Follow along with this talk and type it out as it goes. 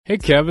Hey,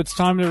 Kev, it's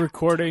time to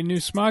record a new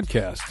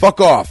Smodcast. Fuck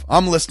off.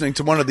 I'm listening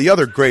to one of the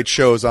other great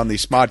shows on the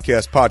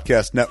Smodcast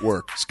Podcast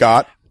Network.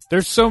 Scott?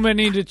 There's so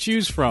many to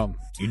choose from.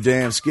 You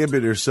damn skippy,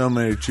 there's so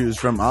many to choose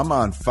from. I'm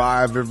on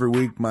 5 every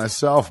week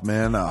myself,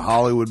 man.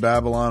 Hollywood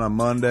Babylon on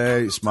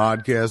Monday,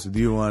 Smodcast with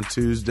you on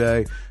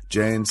Tuesday,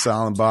 Jay and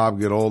Silent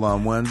Bob Get Old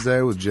on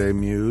Wednesday with Jay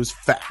Muse,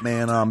 Fat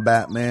Man on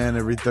Batman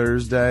every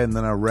Thursday, and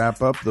then I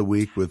wrap up the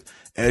week with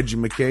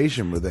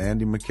Edumacation with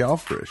Andy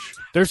McElfresh.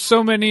 There's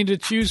so many to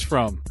choose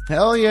from.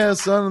 Hell yeah,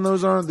 son, and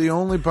those aren't the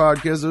only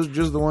podcasts. Those are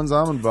just the ones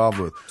I'm involved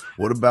with.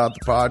 What about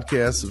the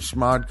podcasts of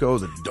Smodco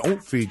that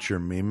don't feature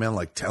me, man?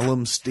 Like Tell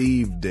 'em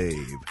Steve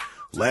Dave,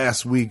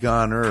 Last Week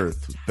on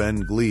Earth with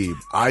Ben Glebe,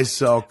 I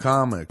Sell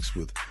Comics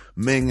with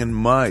Ming and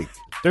Mike.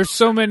 There's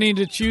so many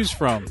to choose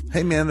from.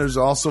 Hey, man, there's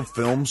also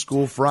Film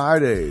School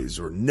Fridays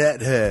or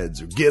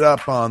Netheads or Get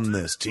Up on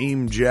This,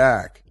 Team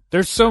Jack.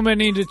 There's so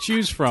many to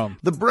choose from.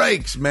 The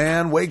Breaks,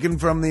 man. Waking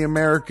from the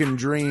American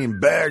Dream.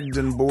 Bagged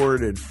and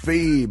Boarded.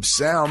 Phoebe.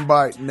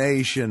 Soundbite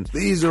Nation.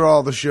 These are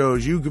all the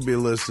shows you could be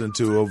listening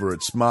to over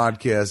at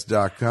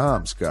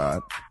smodcast.com,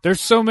 Scott.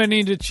 There's so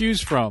many to choose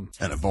from.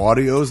 And if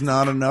audio's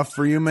not enough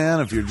for you,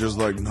 man, if you're just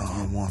like, no,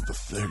 I want the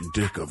thick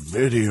dick of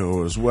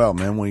video as well,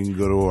 man, well, you can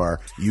go to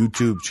our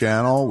YouTube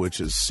channel, which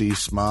is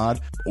C-Smod,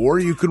 or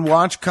you can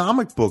watch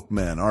Comic Book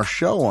Men, our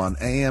show on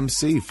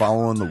AMC,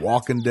 following The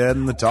Walking Dead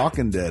and The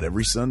Talking Dead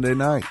every Sunday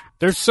night.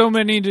 There's so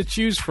many to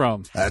choose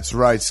from. That's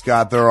right,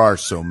 Scott. There are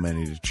so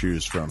many to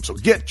choose from. So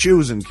get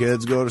choosing,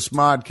 kids. Go to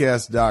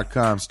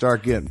smodcast.com.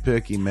 Start getting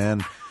picky,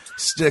 man.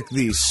 Stick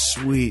these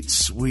sweet,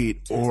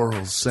 sweet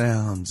oral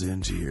sounds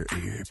into your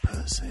ear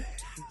pussies.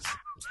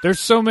 There's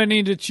so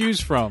many to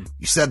choose from.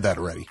 You said that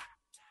already.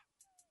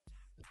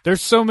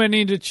 There's so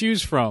many to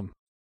choose from.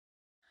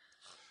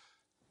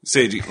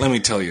 Seiji, let me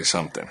tell you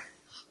something.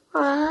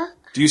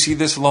 Do you see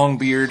this long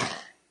beard?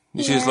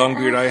 You see this long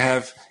beard I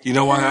have? You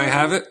know why I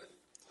have it?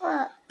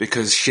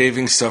 Because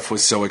shaving stuff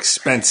was so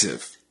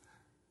expensive.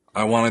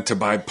 I wanted to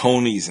buy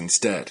ponies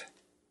instead.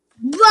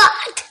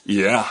 What?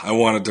 Yeah, I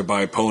wanted to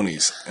buy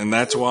ponies. And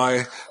that's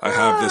why I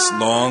have this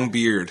long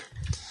beard.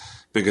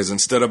 Because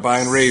instead of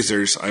buying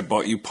razors, I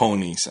bought you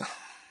ponies.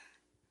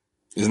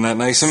 Isn't that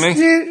nice of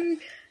me?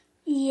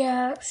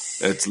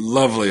 Yes. It's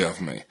lovely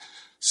of me.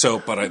 So,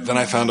 but then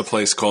I found a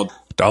place called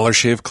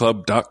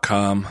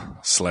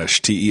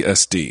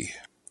dollarshaveclub.com/TESD.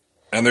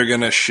 And they're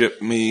going to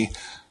ship me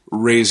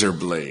razor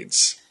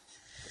blades.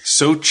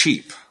 So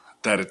cheap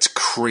that it's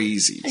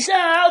crazy.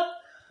 So,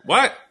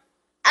 What?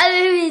 I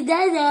really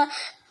did that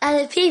on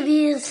the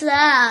PB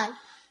slide.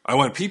 I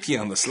went pee-pee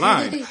on the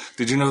slide.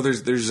 Did you know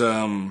there's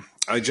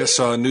I just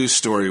saw a news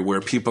story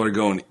where people are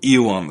going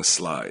ew on the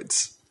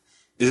slides.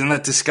 Isn't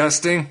that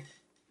disgusting?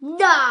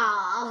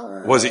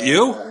 No. Was it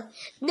you?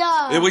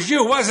 No. It was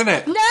you, wasn't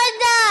it? No.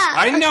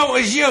 I know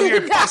it was you.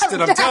 You're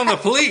busted. I'm telling the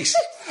police.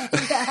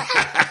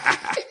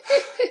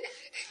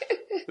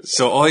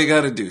 So all you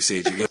got to do,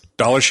 Seiji, go to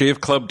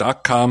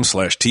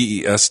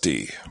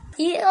dollarshaveclub.com/TESD.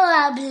 You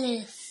are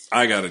bliss.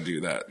 I got to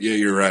do that. Yeah,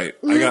 you're right.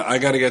 I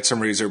got to get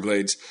some razor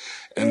blades,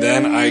 and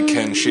then I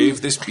can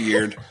shave this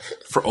beard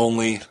for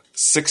only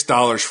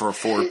 $6 for a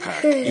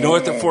 4-pack. You know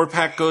what the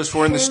 4-pack goes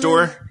for in the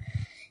store?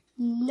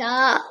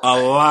 No. A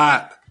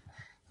lot.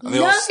 And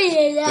No,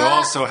 they you're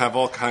also have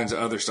all kinds of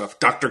other stuff.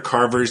 Dr.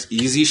 Carver's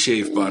Easy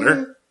Shave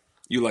Butter.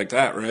 You like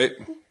that, right?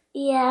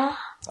 Yeah.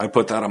 I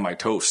put that on my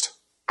toast.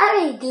 I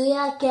will do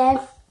that again.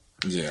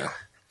 Yeah.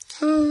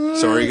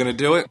 So are you going to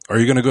do it? Are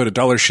you going to go to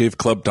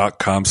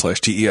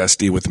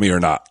dollarshaveclub.com/TESD with me or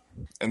not?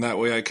 And that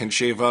way I can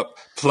shave up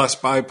plus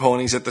buy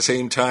ponies at the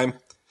same time.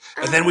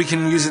 And then we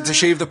can use it to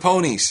shave the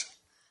ponies.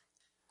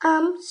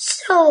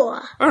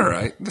 Sure. All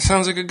right. That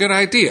sounds like a good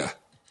idea.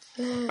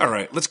 All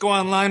right. Let's go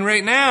online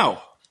right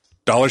now.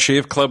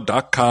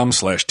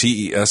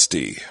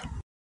 dollarshaveclub.com/TESD.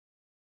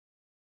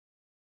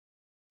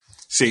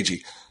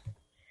 Seiji,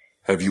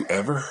 have you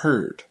ever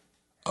heard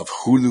of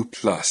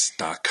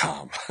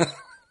HuluPlus.com?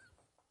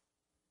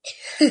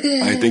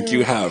 I think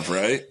you have,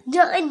 right?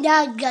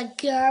 Not good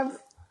girl.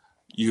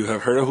 You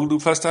have heard of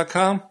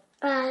HuluPlus.com?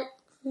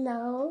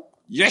 No.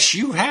 Yes,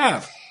 you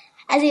have.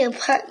 I think a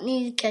part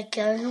needs good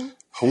girl.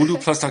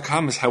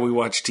 HuluPlus.com is how we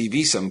watch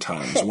TV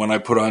sometimes. When I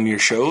put on your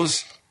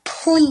shows,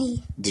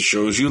 Pony. the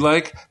shows you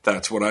like,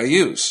 that's what I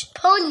use.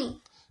 Pony.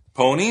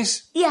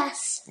 Ponies?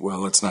 Yes. Well,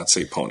 let's not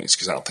say ponies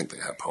because I don't think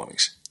they have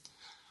ponies.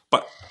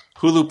 But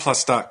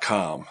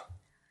HuluPlus.com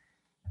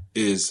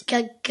is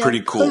Good girl.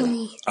 pretty cool.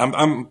 Pony. I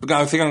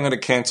think I'm going to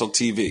cancel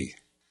TV.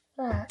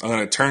 I'm going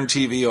to turn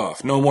TV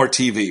off. No more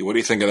TV. What do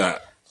you think of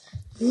that?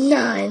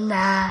 No,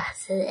 not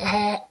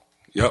that.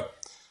 Yep.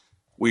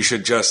 We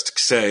should just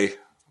say,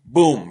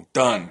 boom,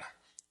 done.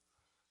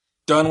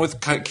 Done with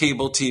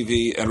cable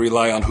TV and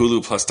rely on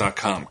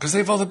HuluPlus.com because they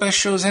have all the best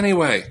shows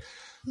anyway.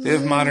 They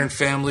have Modern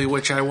Family,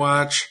 which I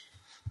watch.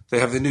 They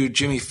have the new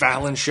Jimmy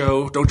Fallon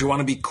show. Don't you want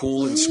to be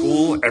cool in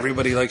school?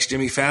 Everybody likes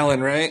Jimmy Fallon,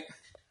 right?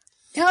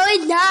 No,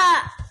 it's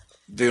not.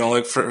 They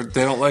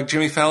don't like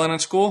Jimmy Fallon in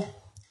school?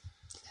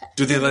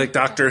 Do they like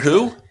Doctor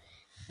Who?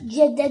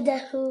 Yeah,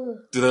 who?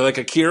 Do they like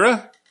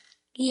Akira?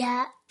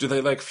 Yeah. Do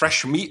they like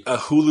Fresh Meat, a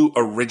Hulu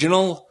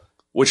original,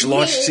 which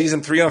launched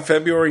season 3 on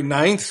February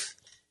 9th?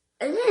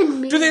 And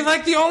then me. Do they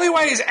like The Only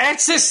Way is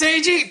Exit,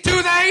 Seiji?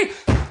 Do they?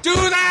 Do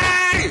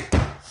they?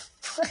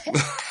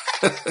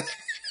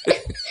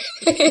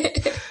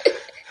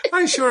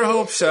 I sure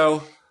hope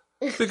so.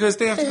 Because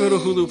they have to go to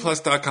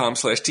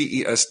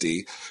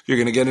huluplus.com/TESD. You're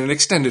going to get an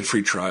extended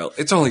free trial.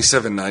 It's only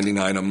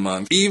 $7.99 a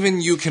month.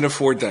 Even you can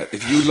afford that.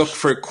 If you look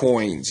for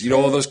coins, you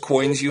know all those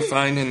coins you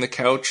find in the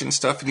couch and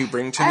stuff and you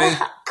bring to me? I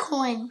have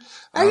coin.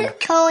 I have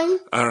coin.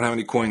 I don't have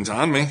any coins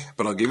on me,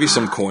 but I'll give you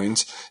some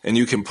coins and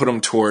you can put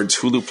them towards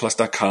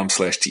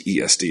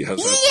huluplus.com/TESD.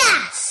 How's that?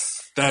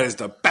 Yes. That is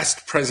the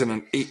best present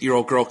an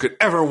 8-year-old girl could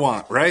ever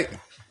want, right?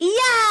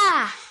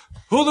 Yeah.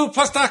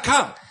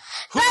 huluplus.com.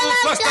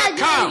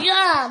 huluplus.com.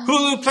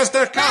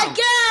 huluplus.com.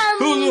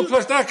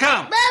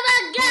 huluplus.com.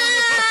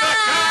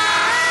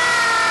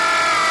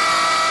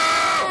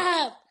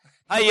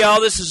 Hey,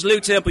 y'all, this is Lou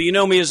Temple. You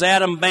know me as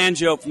Adam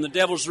Banjo from the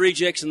Devil's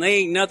Rejects, and they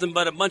ain't nothing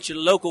but a bunch of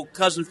local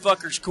cousin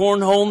fuckers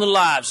cornholing the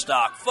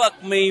livestock.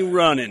 Fuck me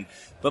running.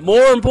 But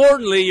more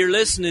importantly, you're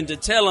listening to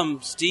Tell 'em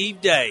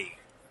Steve Dave.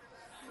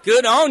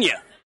 Good on ya.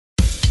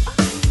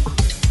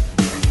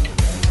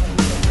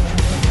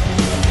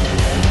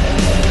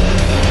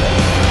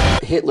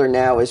 Hitler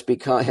now has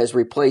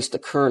replaced the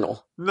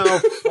colonel. No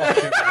fucking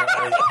way.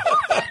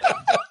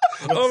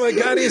 Oh my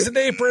God, he has an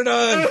apron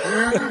on.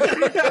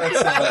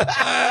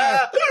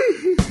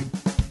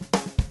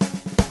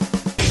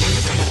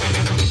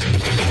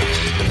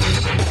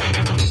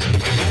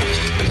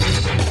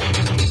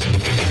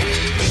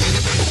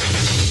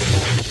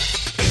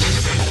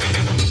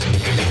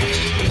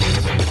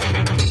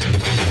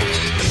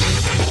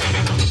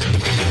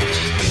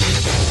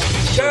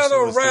 Gather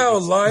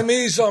around,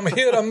 limeys. I'm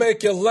here to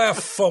make you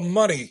laugh for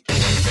money.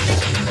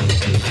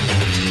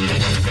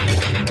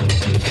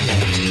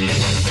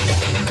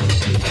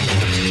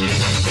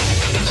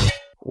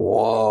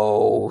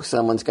 Whoa,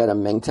 someone's got a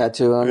Ming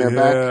tattoo on their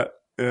back.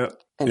 Yeah.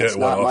 And it's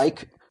not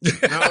Mike.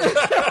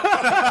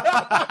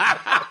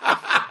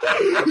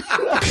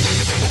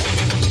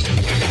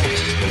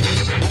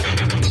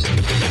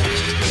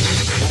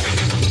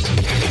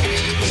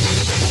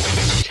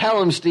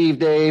 Tell him, Steve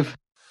Dave.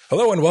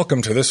 Hello and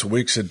welcome to this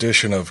week's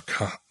edition of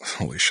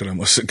holy shit, I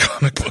almost said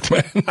Comic Book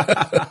Man.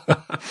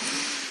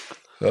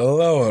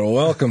 Hello and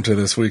welcome to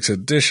this week's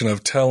edition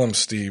of Tell 'em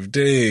Steve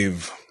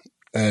Dave.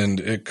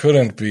 And it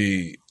couldn't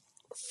be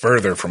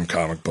further from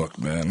Comic Book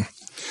Man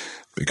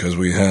because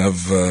we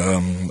have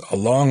a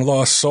long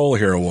lost soul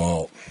here,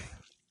 Walt.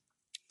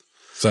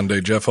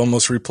 Sunday Jeff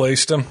almost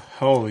replaced him.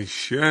 Holy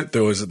shit.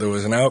 There was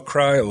an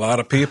outcry. A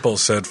lot of people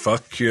said,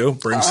 fuck you,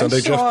 bring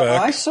Sunday Jeff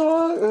back. I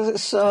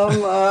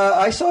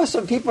saw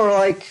some people are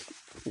like,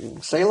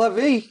 say la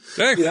vie.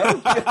 Hey. You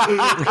know?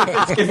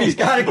 If he's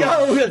got to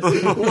go, he's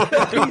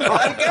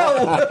got to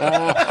go.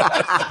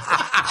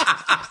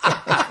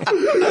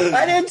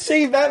 I didn't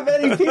see that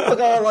many people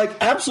going like,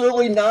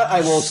 absolutely not.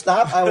 I won't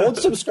stop. I won't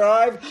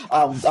subscribe.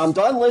 I'm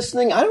done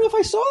listening. I don't know if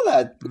I saw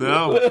that.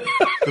 No.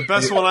 The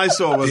best one I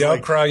saw was the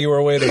outcry you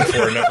were waiting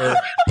for never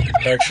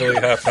actually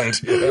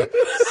happened. Yeah.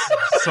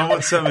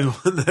 Someone sent me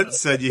one that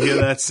said, you hear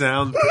that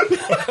sound?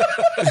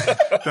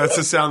 That's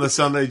the sound of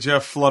Sunday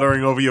Jeff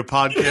fluttering over your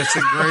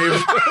podcasting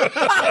grave.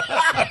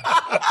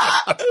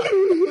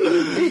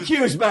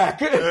 EQ's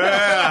back.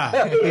 Yeah.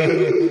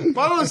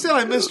 But I don't understand.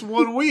 I missed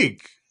 1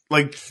 week.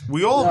 Like,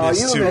 we all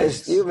missed 2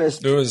 weeks. You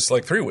missed. It was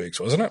like 3 weeks,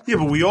 wasn't it? Yeah,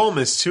 but we all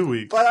missed 2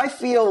 weeks. But I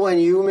feel when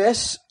you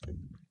miss,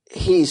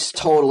 he's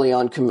totally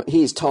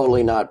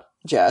not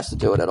jazzed to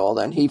do it at all.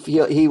 Then he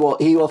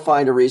will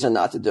find a reason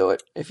not to do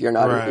it if you're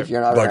not like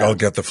around. I'll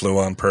get the flu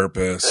on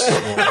purpose.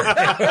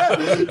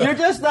 You're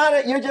just not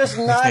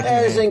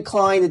as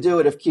inclined to do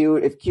it if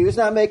Q's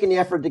not making the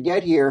effort to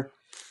get here.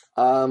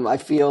 I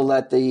feel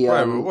that the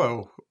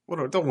whoa.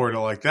 Don't word it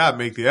like that.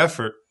 Make the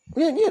effort.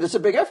 Yeah, that's a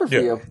big effort for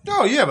you.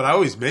 Oh, yeah, but I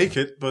always make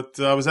it. But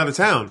I was out of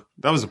town.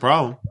 That was the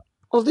problem.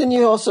 Well, didn't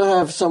you also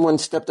have someone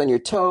stepped on your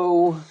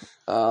toe?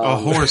 A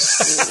horse.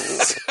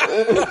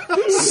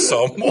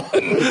 Someone?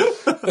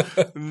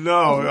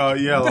 No,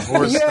 the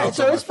horse. Yeah,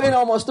 so it's been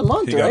almost a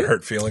month, He right? got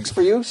hurt feelings.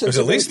 For you? It was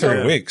at least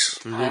 3 weeks.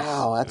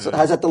 Wow, is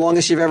that the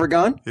longest you've ever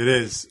gone? It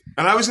is.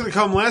 And I was going to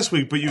come last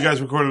week, but you guys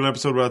recorded an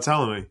episode without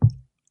telling me.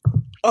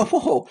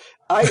 Oh,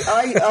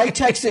 I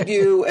texted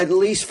you at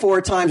least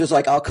 4 times. It's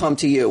like, I'll come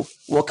to you.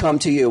 We'll come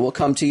to you. We'll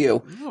come to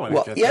you. No,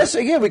 well, yes,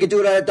 again, we could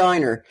do it at a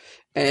diner.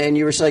 And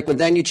you were like, but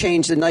then you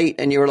changed the night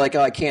and you were like,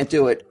 oh, I can't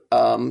do it.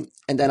 And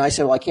then I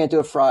said, well, I can't do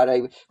it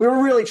Friday. We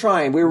were really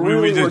trying. We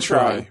were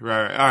trying.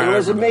 Right. All right. It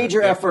was a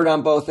major effort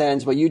on both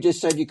ends, but you just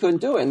said you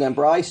couldn't do it. And then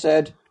Bri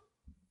said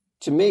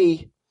to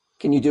me,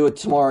 can you do it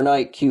tomorrow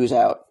night? Q's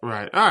out.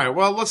 Right. All right.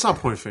 Well, let's not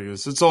point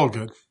fingers. It's all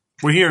good.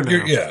 We're here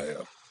now.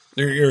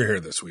 You're here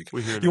this week.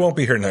 You won't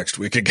be here next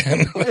week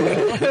again.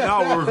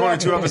 No, we're recording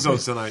 2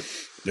 episodes tonight.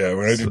 Yeah,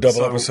 we're going to do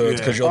double episodes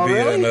because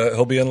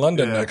he'll be in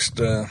London next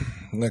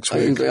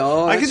week.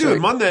 I can do it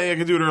Monday. I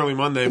can do it early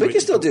Monday. We can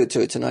still do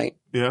it tonight.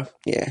 Yeah?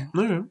 Yeah.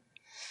 Okay.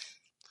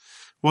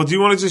 Well, do you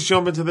want to just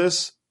jump into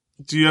this?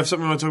 Do you have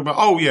something you want to talk about?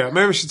 Oh, yeah.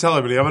 Maybe we should tell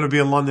everybody. I'm going to be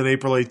in London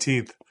April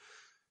 18th.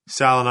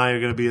 Sal and I are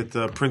going to be at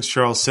the Prince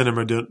Charles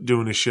Cinema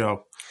doing a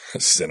show.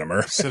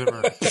 Cinema.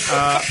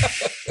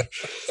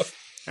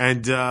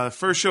 And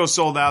first show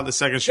sold out. The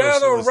second show Gather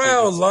sold out.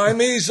 around,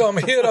 Limeys. I'm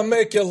here to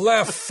make you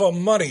laugh for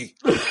money.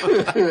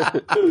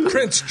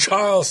 Prince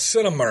Charles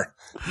Cinema.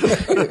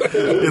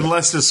 In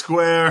Leicester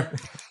Square.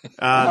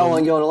 How long are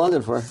you going to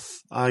London for?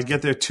 I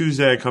get there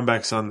Tuesday. I come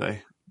back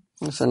Sunday.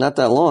 So not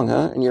that long,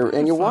 huh? And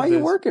why are you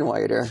working while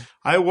you're there?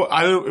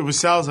 It was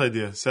Sal's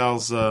idea.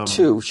 Sal's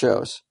 2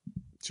 shows.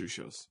 2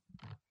 shows.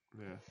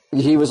 Yeah.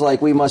 He was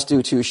like, "We must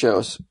do 2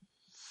 shows."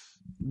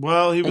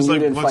 Well, he was And you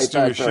like, didn't "Let's fight do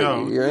a back, right?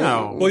 show." You're in.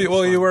 No.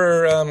 Well, you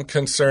were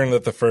concerned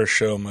that the first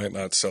show might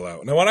not sell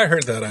out. Now, when I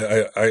heard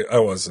that, I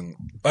wasn't.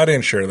 I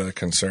didn't share that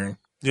concern.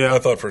 Yeah. I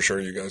thought for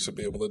sure you guys would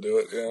be able to do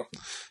it. Yeah.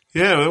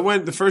 Yeah,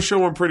 the first show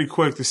went pretty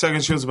quick. The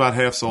second show's about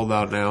half sold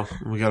out now.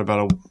 We got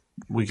about a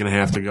week and a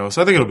half to go,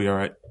 so I think it'll be all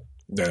right.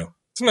 Yeah.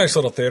 It's a nice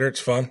little theater. It's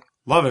fun.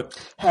 Love it.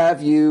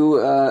 Have you?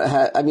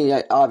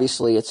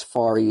 Obviously, it's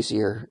far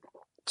easier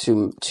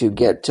to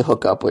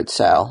hook up with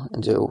Sal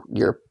and do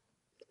your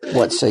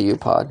What Say You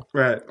pod.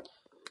 Right.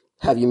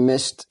 Have you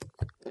missed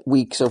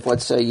weeks of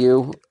What Say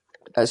You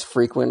as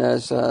frequent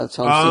as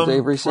Tom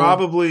Dave recently?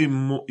 Probably,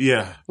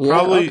 yeah.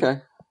 Probably,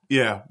 okay.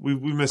 Yeah. We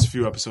missed a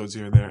few episodes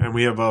here and there, and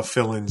we have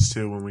fill-ins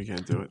too when we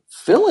can't do it.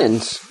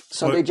 Fill-ins?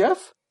 Sunday What?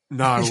 Jeff?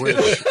 No, I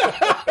wish.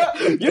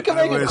 You can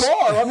make a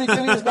call. Let me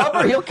give you his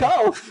number. He'll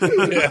go.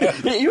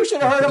 You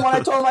should have heard him when I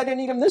told him I didn't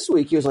need him this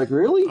week. He was like,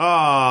 "Really?"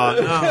 Oh,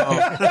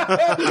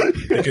 no.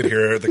 You could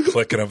hear the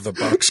clicking of the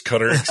box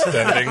cutter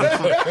extending.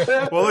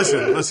 Well,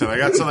 listen. I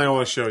got something I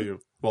want to show you.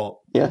 Well,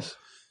 Yes.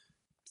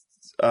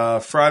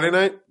 Friday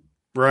night,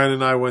 Brian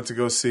and I went to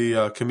go see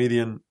a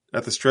comedian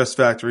at the Stress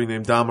Factory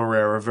named Dom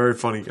Herrera, a very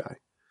funny guy.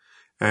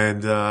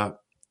 And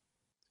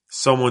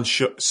someone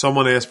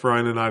asked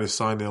Brian and I to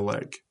sign their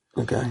leg.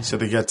 Okay. So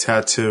they get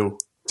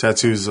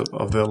tattoos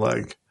of their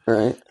leg. All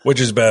right. Which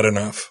is bad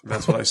enough.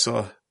 That's what I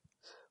saw.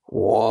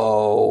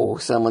 Whoa.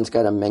 Someone's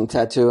got a Ming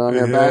tattoo on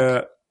their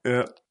back.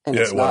 Yeah. And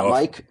Yeah, it's not well.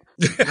 Mike.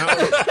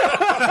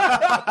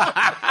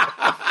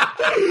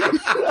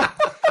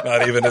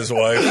 Not even his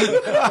wife.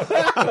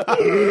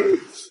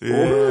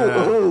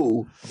 Yeah.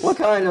 Ooh. What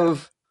kind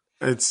of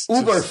It's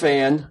Uber just,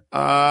 fan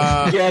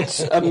gets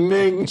a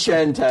Ming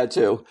Chen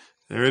tattoo?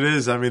 there it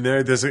is. I mean,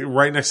 there's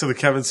right next to the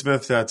Kevin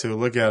Smith tattoo.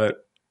 Look at it.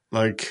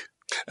 Like,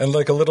 And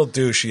like a little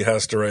douche, he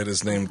has to write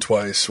his name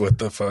twice with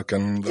the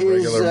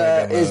regular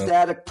Megan. Is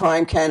that a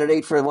prime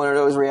candidate for one of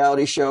those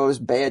reality shows,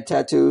 Bad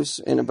Tattoos,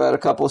 in about a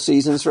couple of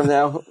seasons from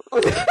now? I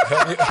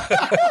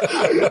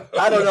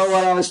don't know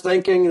what I was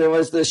thinking. There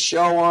was this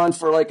show on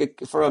for a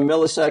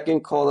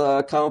millisecond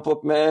called Comic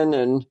Book Men,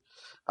 and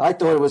I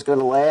thought it was going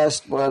to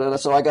last, but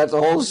so I got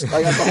the whole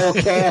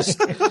cast,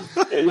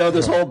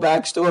 this whole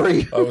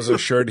backstory. I was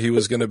assured he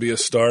was going to be a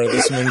star of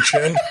this Ming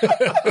Chen.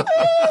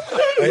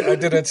 I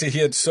didn't see he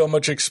had so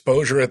much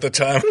exposure at the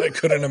time. I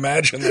couldn't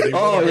imagine that he would.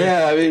 Oh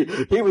yeah, I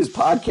mean he was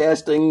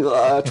podcasting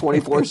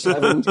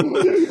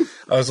 24/7.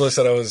 I was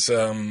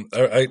listening.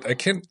 I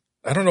can't.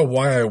 I don't know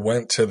why I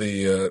went to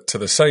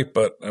the site,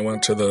 but I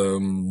went to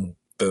the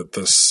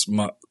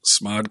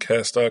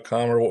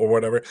smodcast.com or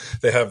whatever.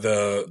 They have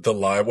the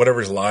live,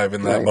 whatever's live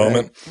in that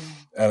moment. Right.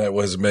 And it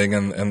was Ming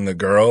and the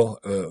girl,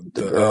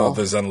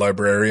 the Zen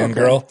librarian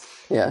girl.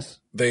 Yes.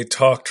 They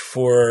talked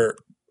for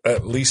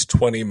at least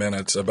 20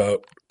 minutes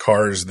about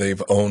cars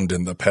they've owned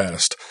in the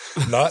past.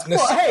 Not necessarily.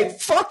 Well, hey,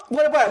 fuck.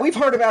 What about? We've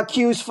heard about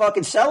Q's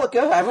fucking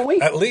Celica, haven't we?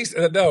 At least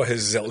no,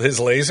 his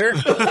laser.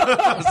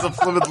 it's the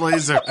Plymouth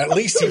Laser. At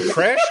least he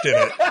crashed in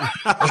it.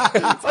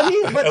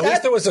 At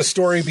least there was a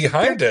story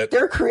behind it.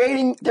 They're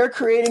creating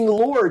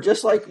lore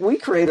just like we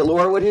created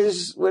lore with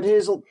his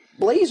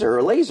blazer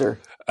or laser.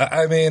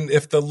 I mean,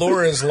 if the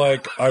lore is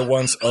like I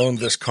once owned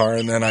this car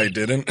and then I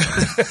didn't.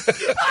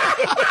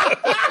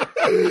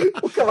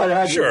 Well, come on,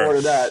 I get more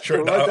to that.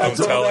 Sure, no, I'm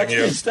telling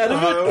you. Instead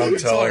of I'm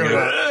telling you.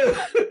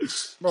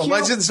 Bro,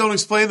 legends don't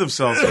explain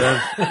themselves, man.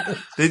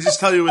 They just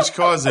tell you which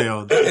cars they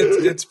own.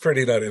 It's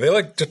pretty nutty. They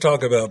like to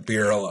talk about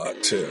beer a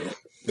lot too.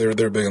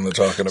 They're big into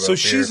talking about. So beer.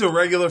 she's a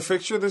regular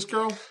fixture. This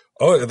girl.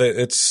 Oh,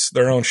 it's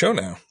their own show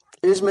now.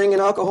 Is Ming an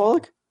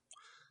alcoholic?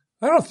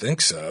 I don't think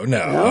so. No,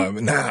 I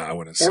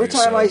wouldn't say Every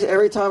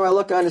time I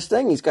look on his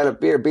thing, he's got a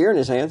beer in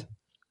his hand.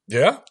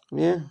 Yeah.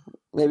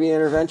 Maybe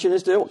an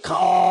interventionist do.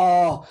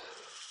 Call.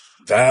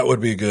 That would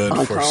be good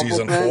for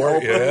season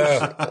 4.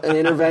 Yeah, an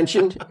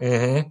intervention.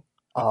 Mm-hmm.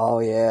 Oh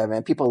yeah,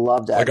 man! People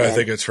love that. I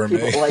think it's for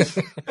me.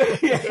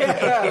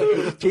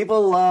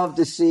 People love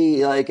to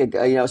see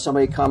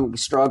somebody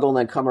struggle and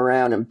then come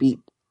around and beat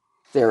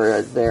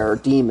their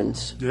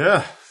demons.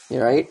 Yeah.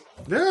 Right.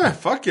 Yeah.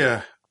 Fuck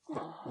yeah.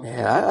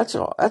 Yeah, that's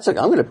I'm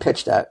going to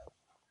pitch that.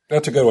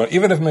 That's a good one.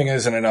 Even if Ming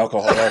isn't an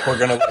alcoholic,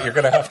 you're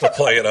gonna have to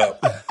play it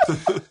up,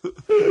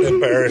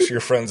 embarrass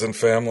your friends and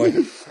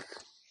family.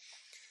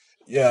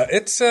 Yeah,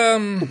 it's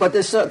But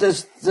does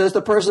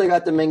the person that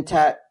got the Ming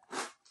tat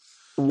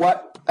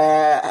What?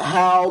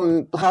 How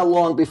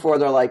long before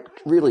they're like,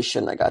 really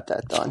shouldn't have got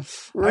that done?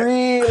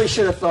 Really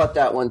should have thought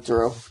that one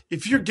through.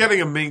 If you're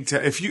getting a Ming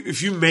if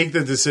you make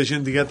the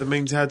decision to get the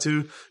Ming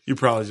tattoo, you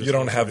probably just You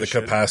don't have the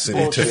capacity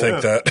Bullshit. to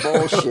think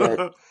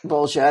that.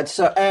 Bullshit.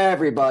 So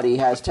everybody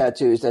has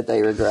tattoos that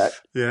they regret.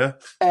 Yeah.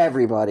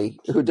 Everybody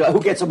who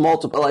gets a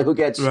multiple, like who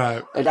gets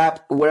Right.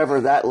 whatever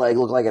that leg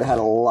looked like, it had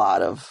a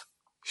lot of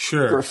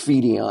Sure.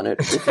 graffiti on it.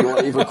 If you want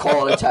to even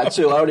call it a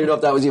tattoo, I don't even know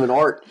if that was even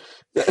art.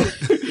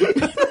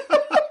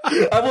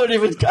 I wouldn't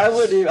even.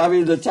 I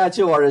mean, the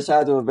tattoo artist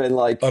had to have been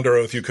like, Under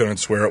oath, you couldn't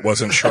swear it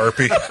wasn't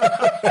Sharpie.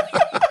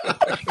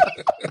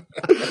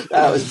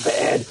 that was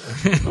bad.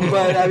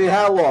 But I mean,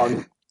 how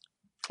long?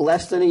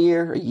 Less than a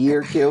year? A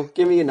year, Q?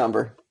 Give me a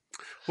number.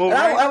 Well, And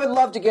I would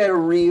love to get a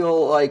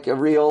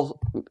real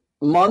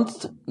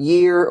month,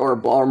 year, or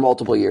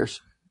multiple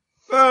years.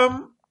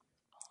 I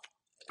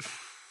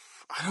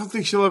don't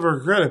think she'll ever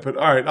regret it, but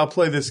all right, I'll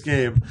play this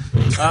game.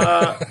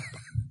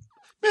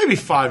 Maybe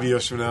 5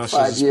 years from now, she'll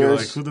 5 just years. be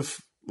like, who the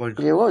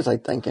Yeah, what was I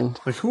thinking?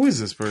 like who is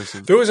this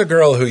person? There was a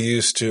girl who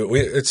used to.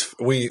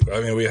 We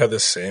had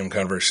this same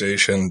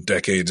conversation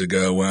decades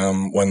ago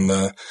when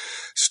the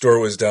store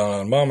was down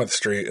on Monmouth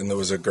Street, and there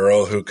was a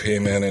girl who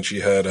came in and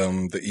she had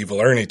the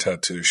Evil Ernie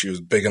tattoo. She was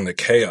big into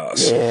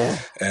chaos,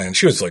 and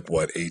she was like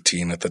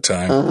 18 at the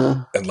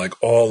time, and like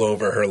all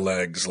over her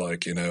legs,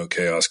 like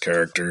chaos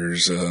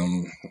characters.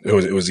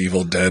 It was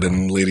Evil Dead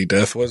and Lady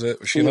Death. Was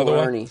it? Was she Evil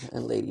another Ernie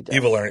and Lady Death.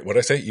 Evil Ernie. What did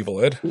I say?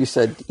 Evil Ed. You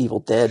said Evil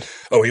Dead.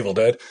 Oh, Evil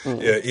Dead.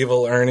 Yeah,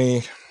 Evil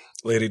Ernie,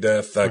 Lady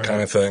Death, that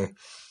kind of thing.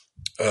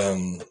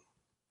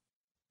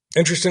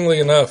 Interestingly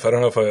enough, I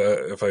don't know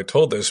if I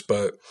told this,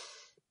 but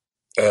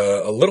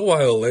a little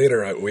while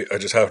later, I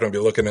just happened to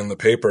be looking in the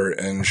paper,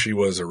 and she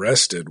was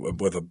arrested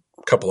with a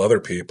couple other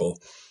people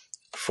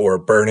for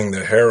burning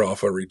the hair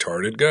off a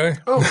retarded guy.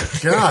 Oh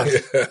my God.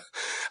 Yeah.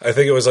 I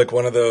think it was like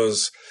one of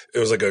those. It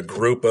was like a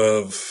group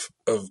of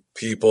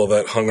people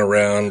that hung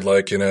around,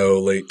 like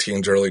late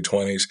teens, early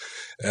 20s,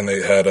 and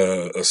they had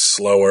a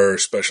slower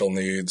special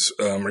needs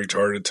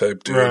retarded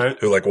type dude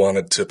who like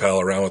wanted to pal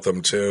around with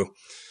them too.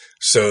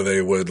 So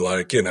they would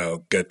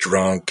get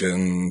drunk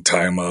and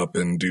tie him up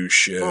and do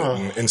shit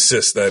and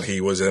insist that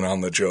he was in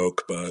on the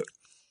joke. But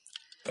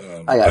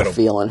I got a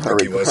feeling her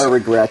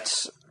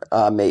regrets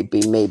may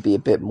be a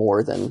bit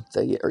more than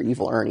the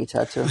Evil Ernie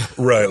tattoo.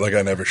 Right, like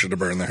I never should have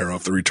burned the hair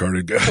off the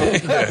retarded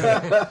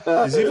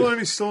guy. Is Evil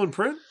Ernie still in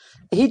print?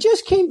 He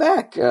just came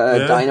back.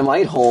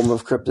 Dynamite, home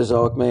of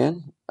Cryptozoic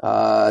Man.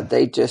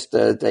 They just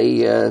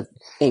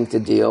inked a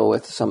deal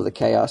with some of the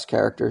Chaos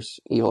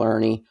characters. Evil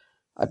Ernie,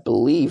 I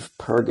believe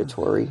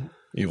Purgatory.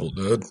 Evil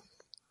Dead.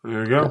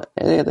 There you go.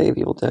 And they have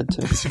Evil Dead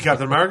too. Did you see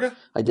Captain America?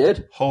 I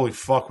did. Holy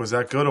fuck, was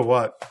that good or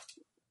what?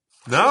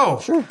 No.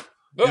 Sure.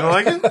 You don't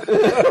like it?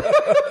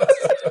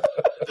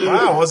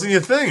 Wow, wasn't your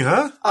thing,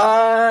 huh?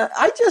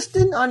 I just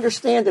didn't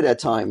understand it at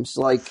times.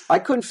 Like, I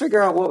couldn't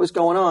figure out what was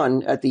going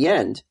on at the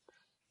end.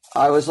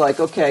 I was like,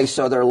 okay,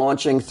 so they're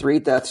launching 3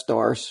 Death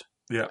Stars.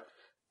 Yeah.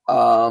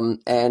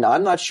 And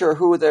I'm not sure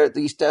who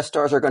these Death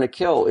Stars are going to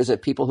kill. Is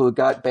it people who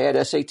got bad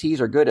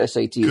SATs or good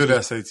SATs? Good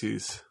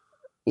SATs.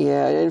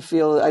 Yeah, I didn't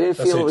feel it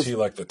was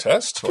like the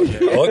test? What?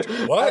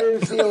 I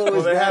didn't feel it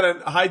was Well, they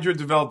had Hydra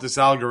developed this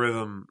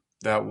algorithm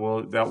that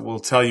will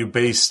tell you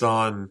based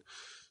on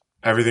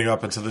everything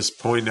up until this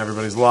point in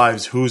everybody's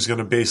lives who's going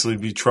to basically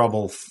be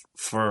trouble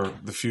for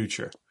the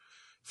future,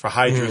 for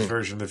Hydra's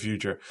version of the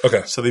future.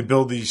 Okay. So they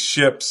build these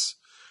ships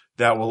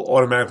that will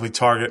automatically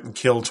target and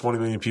kill 20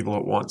 million people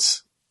at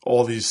once.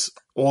 All these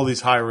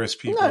high risk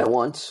people. Not at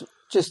once.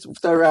 Just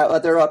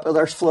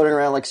they're floating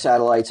around like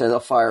satellites, and they'll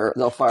fire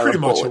pretty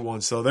a much bullet. at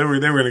once. So they were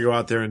going to go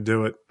out there and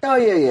do it. Oh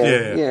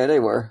yeah, they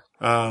were.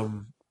 I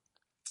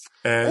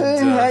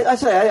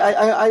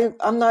say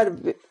I'm not.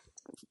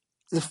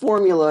 The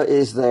formula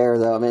is there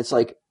though. I mean, it's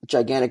like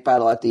gigantic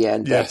battle at the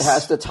end that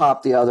has to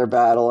top the other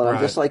battle, and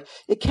I'm just like,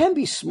 it can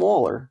be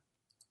smaller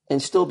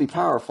and still be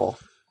powerful.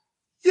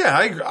 Yeah,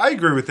 I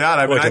agree with that.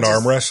 I mean, like an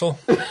arm wrestle.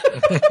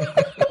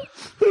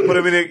 But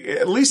I mean,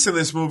 at least in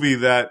this movie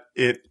that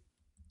it.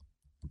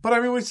 But I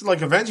mean, it's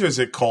like Avengers,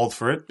 it called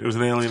for it. It was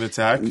an alien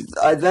attack.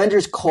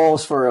 Avengers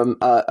calls for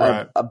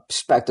a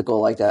spectacle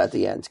like that at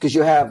the end because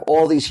you have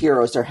all these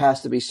heroes. There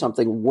has to be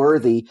something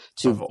worthy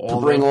to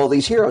bring all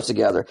these heroes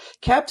together.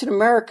 Captain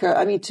America.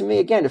 I mean, to me,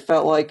 again, it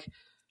felt like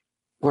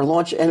we're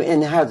launching,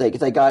 and how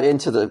they got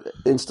into the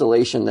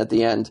installation at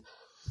the end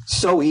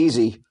so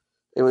easy.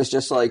 It was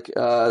just like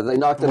they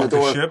knocked on the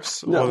door. The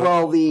ships? No,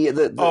 well, the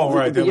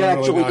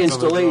actual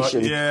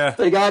installation. Yeah,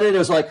 they got in. It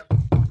was like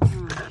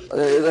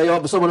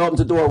someone opens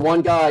the door.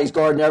 One guy, he's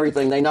guarding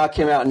everything. They knock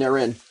him out, and they're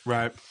in.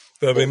 Right.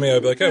 That'd be me.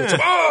 I'd be like, hey,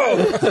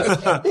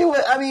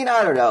 I mean,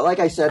 I don't know. Like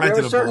I said, there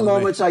were certain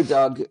moments I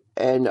dug,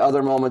 and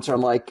other moments where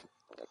I'm like,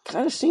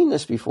 kind of seen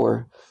this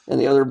before in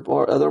the other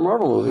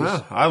Marvel movies.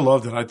 Yeah, I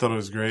loved it. I thought it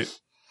was great.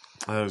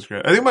 That was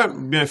great. I think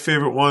my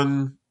favorite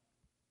one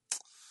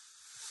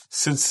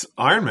since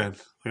Iron Man.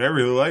 Like, I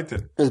really liked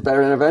it. Is it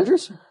better than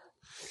Avengers?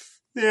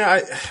 Yeah,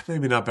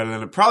 maybe not better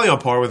than it. Probably on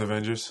par with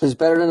Avengers. Is it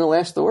better than the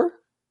last Thor?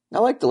 I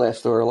like the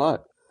last Thor a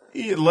lot.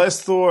 Yeah,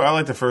 last Thor, I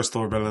like the first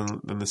Thor better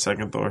than the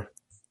second Thor.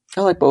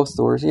 I like both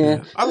Thors,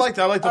 yeah. I like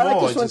them all. I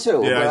like this one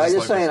too. Yeah, but I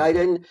just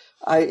saying,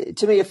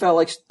 to me, it felt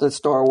like the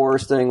Star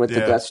Wars thing with the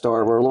Death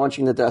Star. We're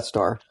launching the Death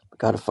Star.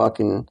 Got a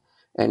fucking,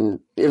 and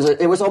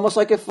it was almost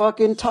like a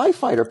fucking TIE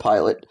fighter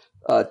pilot,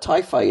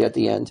 TIE fight at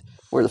the end,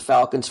 where the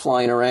Falcon's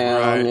flying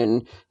around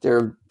and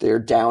they're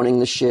downing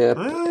the ship.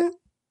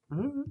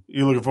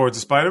 You looking forward to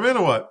Spider-Man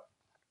or what?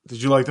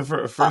 Did you like the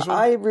first one?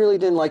 I really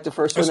didn't like the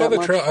first one. I saw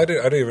that the trailer. I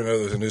didn't even know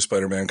there was a new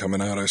Spider-Man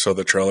coming out. I saw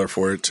the trailer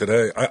for it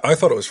today. I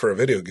thought it was for a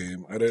video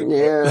game. I didn't.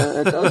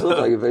 Yeah, it does look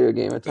like a video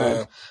game at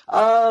times.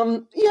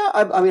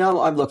 I mean,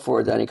 I look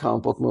forward to any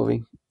comic book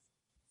movie.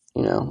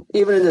 You know,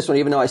 even in this one,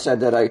 even though I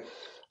said that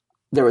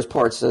there was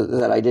parts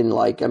that I didn't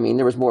like. I mean,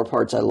 there was more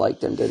parts I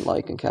liked than didn't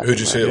like in Captain Who'd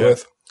you see it America.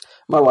 with?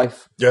 My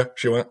wife. Yeah,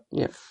 she went.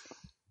 Yeah.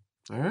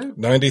 All right.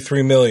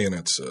 93 million.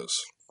 It says.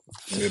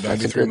 You had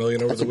 93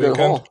 million over the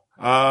weekend.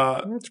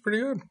 That's pretty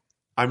good.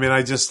 I mean,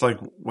 I just like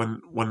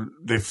when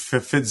they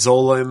fit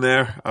Zola in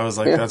there, I was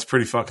like, that's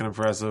pretty fucking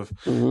impressive.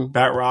 Mm-hmm.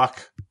 Batroc,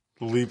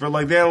 Leaper,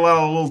 like they had a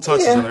lot of little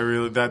touches that I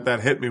really that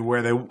hit me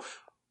where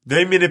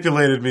they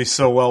manipulated me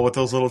so well with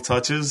those little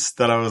touches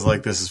that I was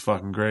like, this is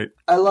fucking great.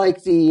 I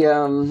like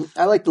the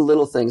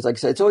little things. Like I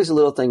said, it's always the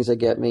little things that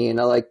get me, and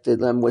I like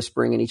them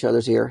whispering in each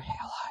other's ear. Hail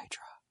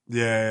Hydra.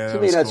 Yeah, to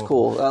me that's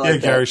cool. I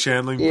like Gary that.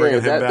 Shandling bringing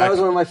him back. That was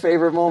one of my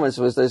favorite moments.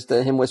 Was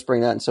him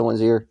whispering that in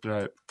someone's ear.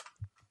 Right.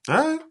 All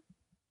right.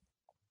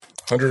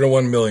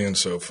 101 million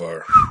so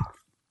far.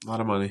 A lot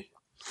of money.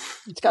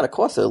 It's got to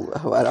cost at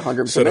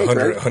 100. Said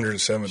 100, right?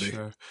 170.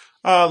 Sure.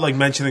 Like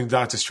mentioning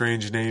Doctor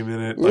Strange's name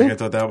in it. Like I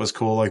thought that was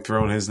cool. Like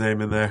throwing his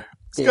name in there.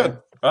 It's good.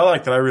 I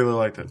liked it. I really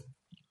liked it.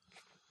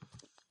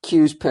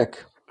 Q's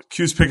pick.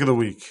 Q's pick of the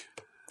week.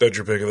 That's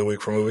your pick of the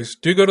week for movies.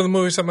 Do you go to the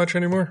movies that much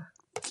anymore?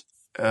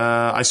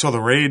 I saw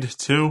The Raid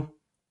 2.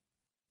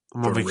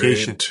 I'm on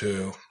vacation. Raid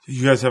 2.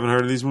 You guys haven't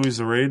heard of these movies,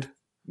 The Raid?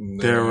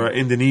 No. They're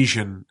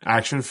Indonesian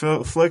action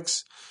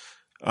flicks.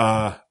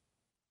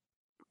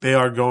 They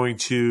are going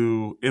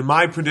to, in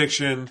my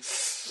prediction,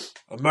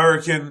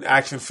 American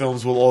action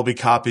films will all be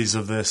copies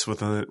of this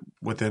within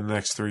the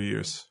next 3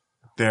 years.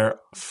 They're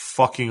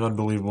fucking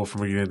unbelievable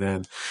from beginning to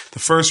end. The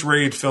first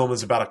Raid film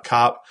is about a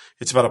cop.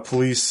 It's about a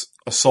police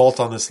assault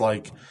on this,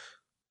 like,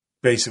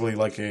 basically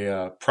like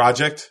a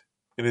project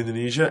in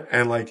Indonesia.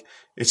 And, like,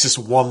 it's just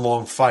one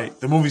long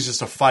fight. The movie's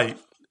just a fight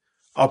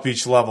up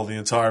each level, the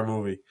entire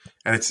movie.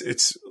 And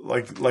it's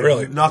like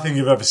really? Nothing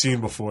you've ever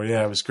seen before.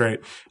 Yeah, it was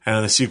great.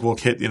 And the sequel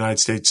hit the United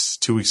States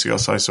 2 weeks ago,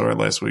 so I saw it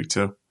last week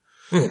too.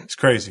 It's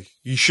crazy.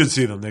 You should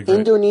see them. They're great.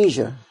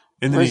 Indonesia.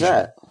 Where's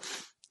that?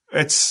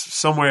 It's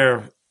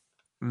somewhere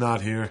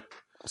not here.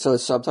 So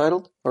it's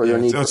subtitled? Or it's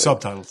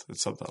subtitled.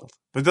 It's subtitled.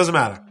 But it doesn't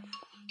matter.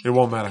 It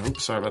won't matter.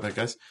 Oops, sorry about that,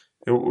 guys.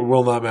 It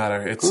will not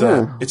matter.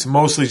 It's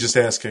mostly just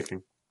ass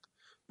kicking.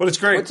 But it's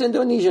great. What's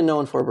Indonesia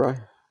known for, bro?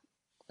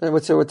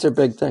 What's their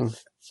big thing?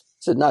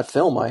 It's not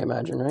film, I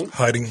imagine, right?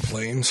 Hiding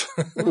planes.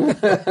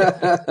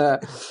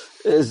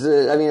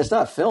 It's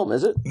not film,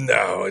 is it?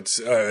 No,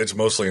 it's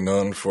mostly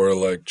known for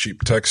like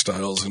cheap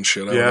textiles and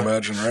shit. I would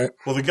imagine, right?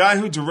 Well, the guy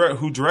who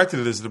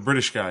directed it is the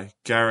British guy,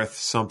 Gareth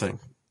something.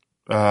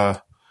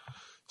 So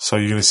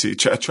you're gonna see.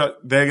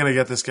 They're gonna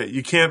get this guy.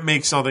 You can't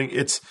make something.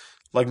 It's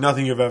like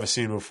nothing you've ever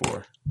seen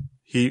before.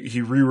 He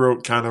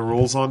rewrote kind of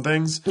rules on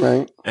things,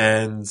 right?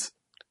 And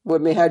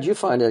how'd you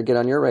find it? Get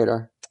on your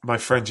radar. My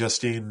friend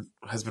Justine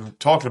has been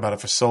talking about it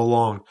for so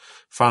long.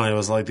 Finally, I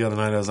was like, the other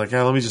night, I was like,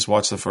 let me just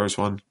watch the first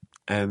one.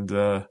 And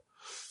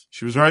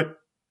she was right.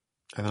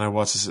 And then I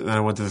watched this, and then I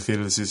went to the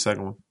theater to see the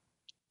second one.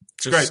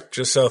 It's great.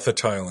 Just south of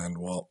Thailand,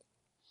 Walt.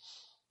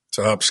 It's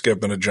a hop,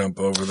 skip, and a jump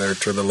over there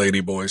to the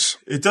Lady Boys.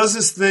 It does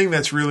this thing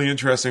that's really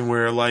interesting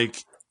where,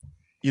 like,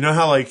 you know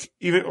how, like,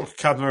 even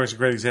Captain America's a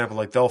great example.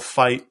 Like, they'll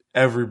fight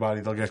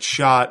everybody. They'll get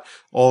shot,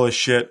 all this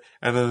shit.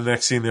 And then the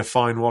next scene, they're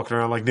fine walking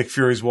around. Like, Nick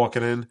Fury's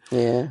walking in.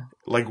 Yeah.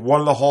 Like, one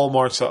of the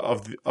hallmarks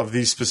of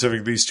these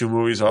two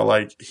movies are,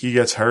 like, he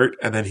gets hurt,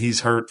 and then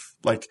he's hurt.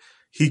 Like,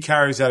 he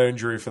carries that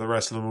injury for the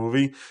rest of the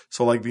movie.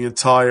 So, like, the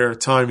entire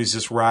time, he's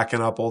just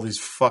racking up all these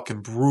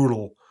fucking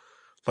brutal,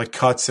 like,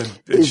 cuts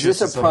and Is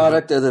this a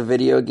product of the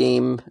video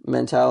game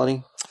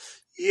mentality?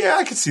 Yeah,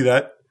 I could see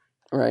that.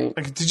 Right.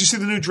 Like, did you see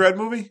the new Dredd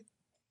movie?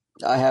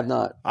 I have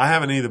not. I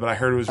haven't either, but I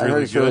heard it was really good. I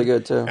heard it's really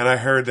good, too. And I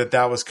heard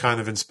that was kind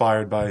of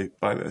inspired by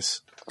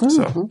this.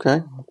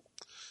 Okay.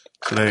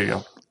 So there you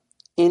go.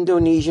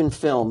 Indonesian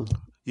film.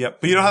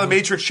 Yep. But you know how The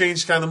Matrix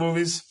changed kind of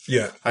movies?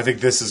 Yeah. I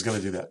think this is going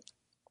to do that.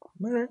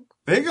 All right.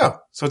 There you go.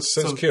 So it's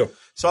cute.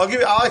 So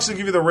I'll actually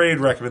give you the Raid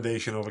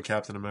recommendation over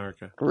Captain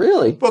America.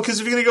 Really? Well, because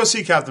if you're going to go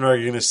see Captain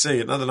America, you're going to see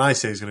it. Nothing I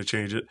say is going to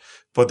change it.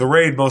 But the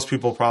Raid, most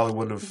people probably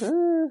wouldn't have.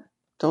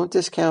 Don't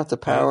discount the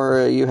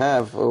power you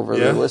have over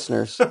the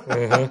listeners.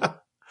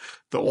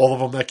 Mm-hmm. All of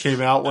them that came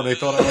out when they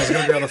thought I was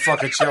going to be on the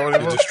fucking show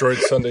anymore. You destroyed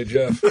Sunday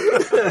Jeff.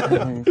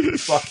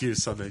 Fuck you,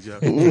 Sunday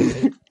Jeff.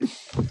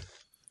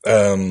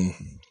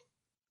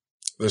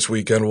 This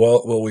weekend,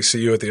 Walt, will we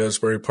see you at the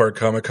Asbury Park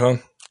Comic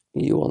Con?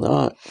 You will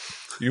not.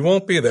 You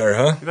won't be there,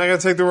 huh? You're not going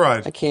to take the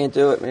ride. I can't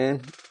do it,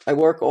 man. I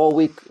work all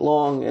week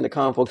long in a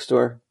comic book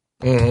store.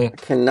 Mm-hmm. I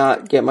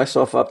cannot get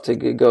myself up to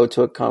go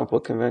to a comic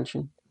book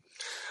convention.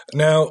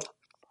 Now,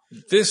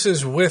 this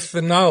is with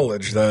the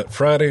knowledge that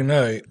Friday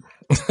night,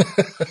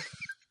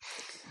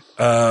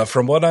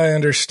 from what I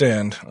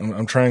understand,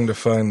 I'm trying to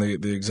find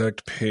the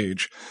exact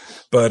page,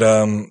 but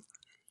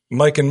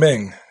Mike and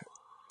Ming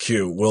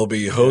Q will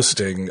be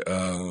hosting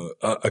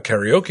a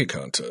karaoke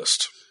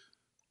contest.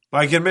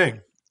 Mike and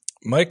Ming.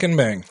 Mike and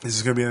Ming. Is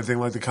this going to be anything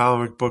like the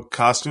comic book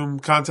costume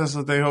contest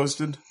that they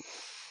hosted?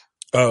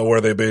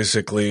 Where they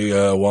basically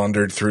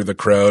wandered through the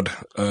crowd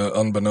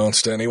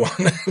unbeknownst to anyone.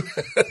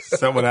 Is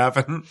that what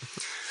happened?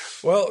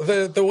 Well,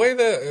 the way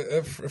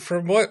that,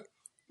 from what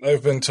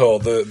I've been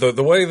told,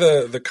 the way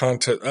the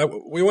contest,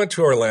 we went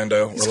to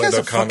Orlando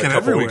Con a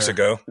couple weeks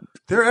ago.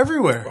 They're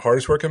everywhere.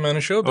 Hardest working man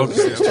in show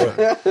business.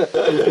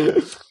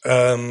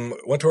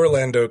 Went to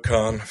Orlando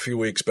Con a few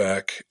weeks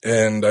back,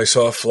 and I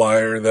saw a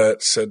flyer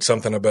that said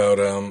something about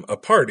a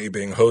party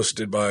being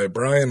hosted by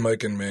Brian,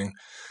 Mike, and Ming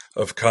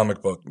of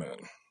Comic Book Men.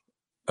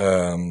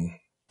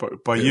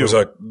 By you?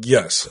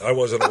 Yes, I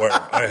wasn't aware.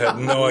 I had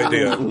no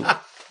idea.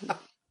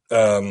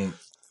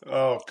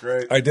 Oh,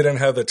 great. I didn't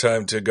have the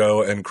time to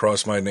go and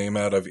cross my name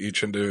out of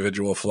each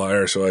individual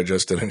flyer, so I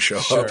just didn't show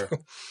up.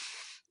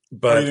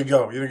 But you didn't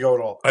go. You didn't go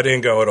at all. I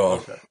didn't go at all.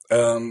 Okay.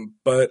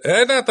 But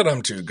not that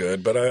I'm too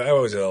good, but I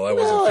was ill. I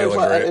wasn't feeling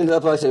great. And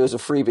that's why I say it was a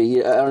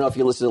freebie. I don't know if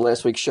you listened to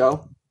last week's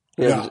show.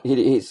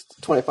 He's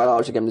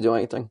 $25 to get him to do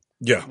anything.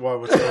 Yeah.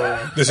 What's going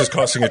on? This is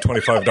costing you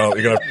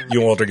 $25. You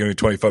and Walter give me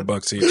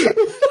 $25 each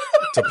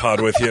to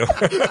pod with you.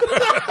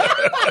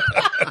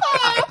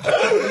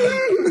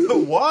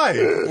 Why?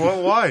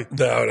 Well, why?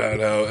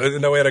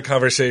 No, we had a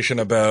conversation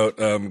about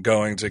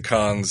going to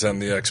cons and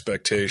the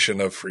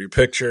expectation of free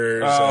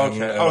pictures. Oh,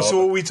 okay.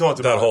 So what we talked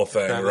about. That whole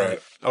thing,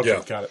 right. Okay,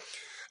 yeah. Got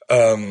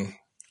it.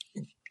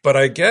 But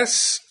I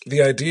guess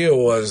the idea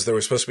was there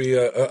was supposed to be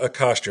a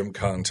costume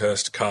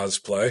contest,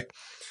 cosplay,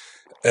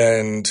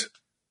 and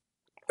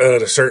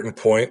at a certain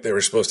point they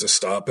were supposed to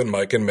stop, and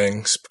Mike and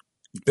Ming,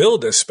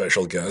 billed as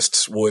special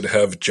guests, would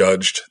have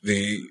judged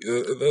the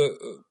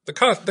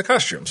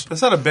costumes.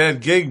 That's not a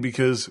bad gig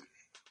because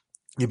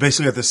you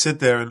basically have to sit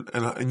there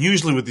and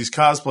usually with these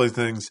cosplay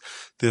things,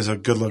 there's a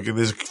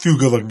few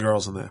good looking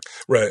girls in there.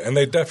 Right. And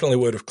they definitely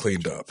would have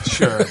cleaned up.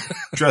 Sure.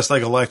 Dressed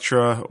like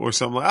Elektra or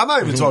something. I'm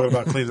not even talking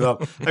about cleaning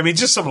up. I mean,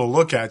 just something to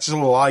look at, just a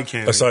little eye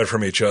candy. Aside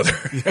from each other.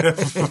 Yeah,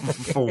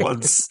 for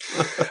once.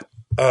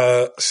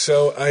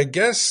 So I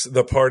guess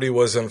the party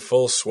was in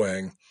full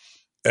swing.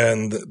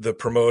 And the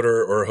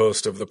promoter or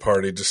host of the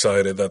party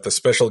decided that the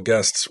special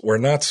guests were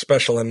not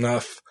special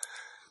enough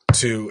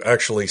to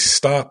actually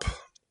stop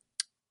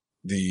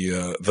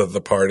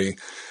the party,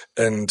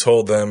 and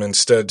told them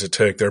instead to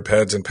take their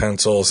pads and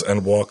pencils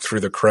and walk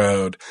through the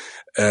crowd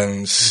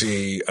and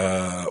see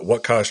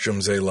what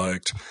costumes they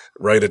liked,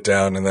 write it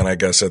down, and then I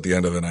guess at the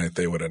end of the night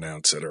they would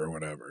announce it or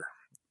whatever.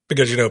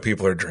 Because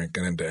people are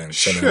drinking and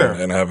dancing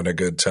and having a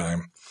good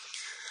time.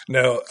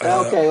 No.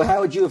 Okay. Well,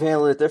 how would you have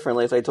handled it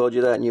differently if they told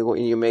you that and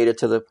you made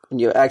it and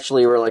you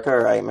actually were like, all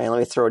right, man, let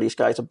me throw these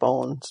guys a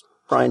bone.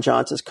 Brian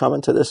Johnson's coming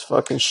to this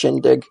fucking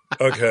shindig.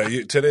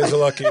 Okay, today's the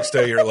luckiest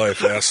day of your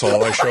life,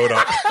 asshole. I showed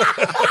up.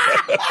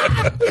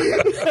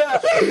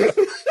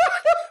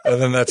 And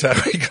then that's how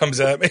he comes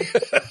at me.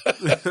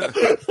 That's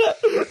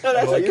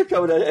how you're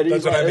coming at it.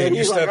 That's what I mean.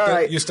 You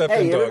stepped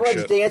in dog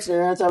everybody's shit. dancing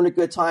around, having a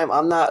good time.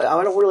 I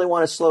don't really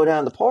want to slow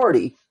down the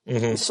party,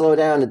 slow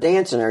down the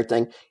dance and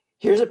everything.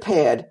 Here's a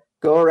pad.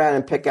 Go around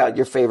and pick out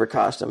your favorite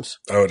costumes.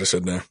 I would have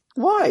said no.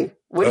 Why?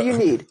 What do you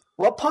need?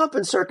 What pomp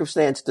and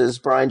circumstance does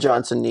Brian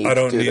Johnson need? I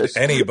don't need this?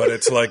 any, but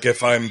it's like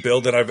if I'm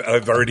billed and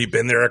I've already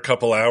been there a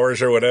couple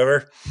hours or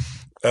whatever.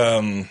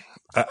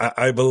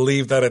 I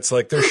believe that it's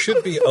like there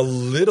should be a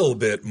little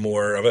bit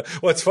more of it.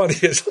 What's funny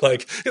is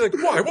like he's like,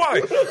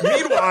 why?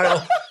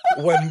 Meanwhile,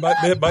 when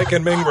Mike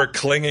and Ming were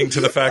clinging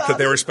to the fact that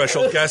they were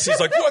special guests, he's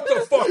like, what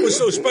the fuck was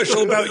so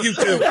special about you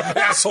two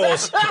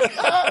assholes?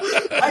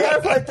 I gotta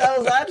play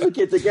devil's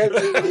advocate to get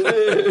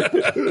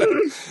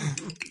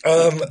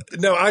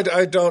No,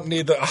 I don't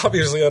need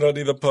obviously I don't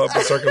need the pomp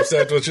and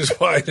circumstance, which is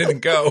why I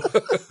didn't go.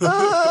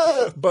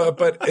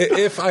 but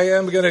if I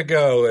am going to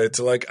go, it's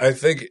like, I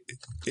think,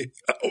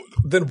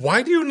 then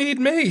why do you need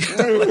me?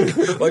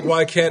 like,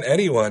 why can't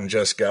anyone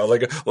just go?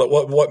 Like,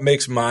 what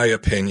makes my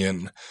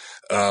opinion,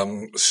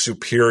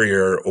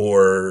 superior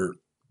or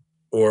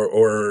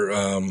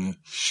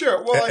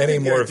sure. Well, any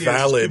more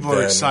valid? People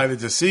are excited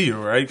to see you,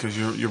 right? Because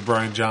you're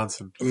Brian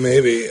Johnson.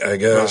 Maybe, I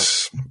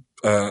guess. Right.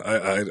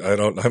 I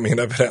don't. I mean,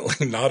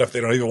 evidently not. If they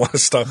don't even want to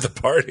stop the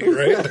party,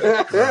 right?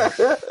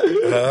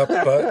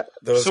 But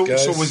those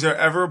guys. So was there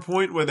ever a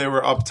point where they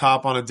were up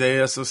top on a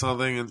dais or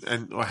something,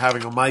 and or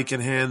having a mic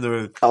in hand?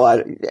 Or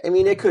I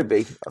mean, it could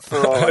be.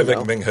 For all I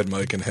think Ming had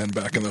mic in hand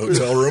back in the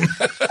hotel room.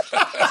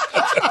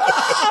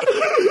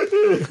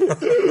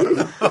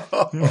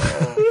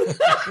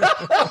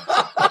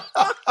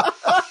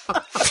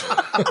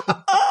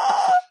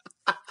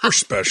 You're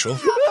special.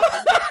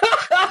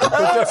 You're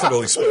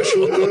definitely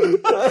special.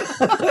 Don't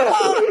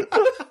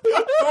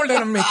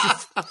let him make you.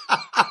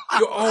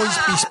 You'll always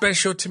be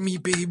special to me,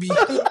 baby.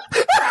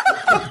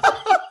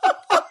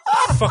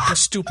 Fucking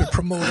stupid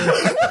promoter.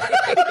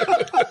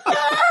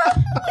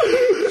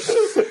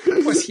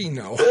 What's he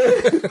know?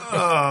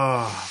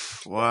 Oh,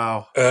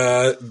 wow.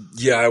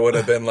 Yeah, I would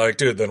have been like,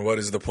 dude, then what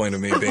is the point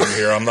of me being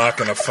here? I'm not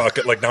going to fuck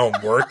it. Like, now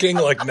I'm working.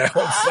 Like, now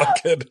I'm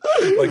fucking,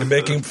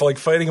 like,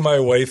 fighting my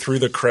way through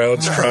the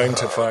crowds trying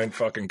to find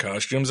fucking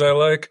costumes I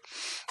like.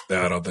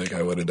 I don't think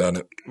I would have done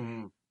it. I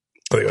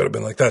think I would have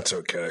been like, that's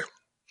okay.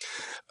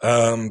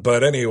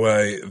 But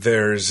anyway,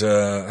 there's,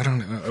 I don't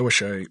know. I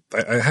wish I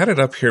had it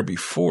up here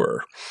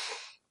before,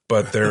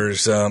 but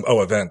there's,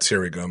 events.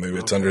 Here we go. Maybe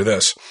it's under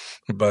this,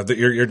 but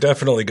you're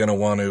definitely going to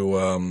want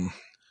to,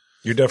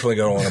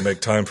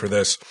 make time for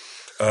this.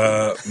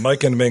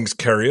 Mike and Ming's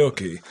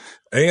karaoke.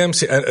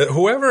 AMC,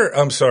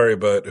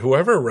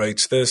 whoever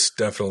writes this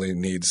definitely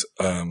needs,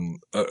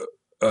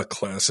 a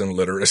class in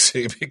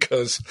literacy,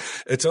 because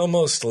it's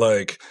almost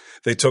like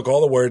they took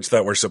all the words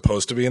that were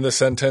supposed to be in the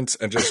sentence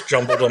and just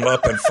jumbled them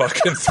up and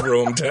fucking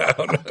threw them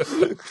down.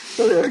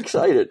 So they're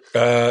excited.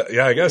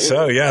 Yeah, I guess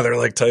so. Yeah, they're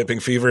like typing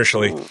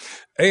feverishly.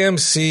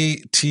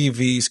 AMC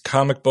TV's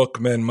comic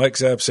book men Mike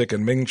Zapcic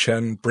and Ming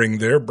Chen bring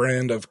their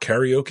brand of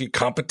karaoke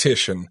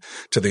competition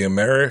to the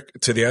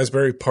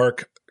Asbury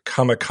Park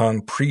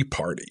Comic-Con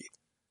pre-party.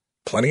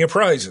 Plenty of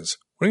prizes.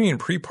 What do you mean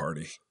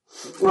pre-party?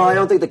 Well, I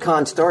don't think the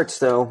con starts,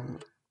 though,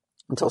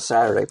 until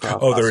Saturday,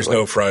 probably. Oh, there is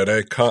no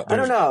Friday. I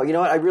don't know. You know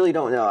what? I really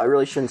don't know. I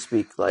really shouldn't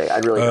speak. I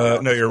really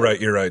don't know. No, you're right.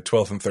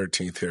 12th and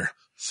 13th here.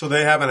 So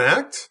they have an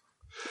act?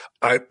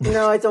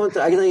 No, I don't.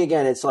 I think,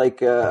 again, it's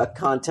like a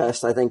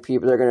contest. I think they're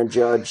going to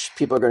judge.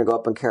 People are going to go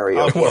up and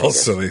karaoke. Well,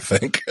 so they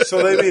think.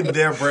 So they mean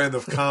their brand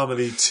of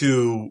comedy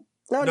to...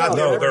 No,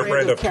 their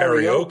brand of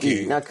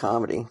karaoke. Not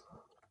comedy.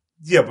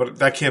 Yeah, but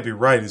that can't be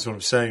right, is what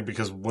I'm saying,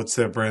 because what's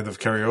their brand of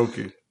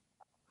karaoke?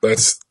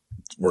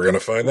 We're going to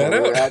find that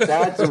out.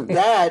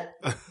 That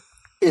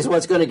is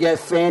what's going to get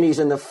Fanny's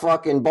in the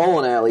fucking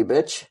bowling alley,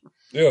 bitch.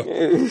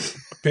 Yeah.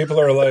 People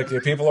are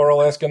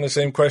all asking the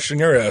same question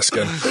you're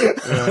asking.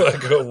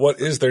 Like, what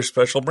is their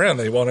special brand?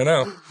 They want to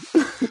know.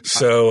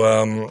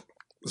 So,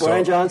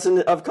 Brian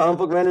Johnson of Comic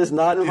Book Men is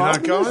not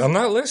involved. I'm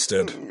not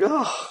listed.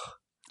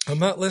 I'm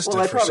not listed.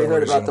 Well, I probably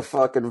heard about the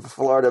fucking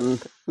Florida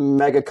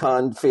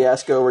MegaCon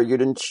fiasco where you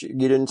didn't show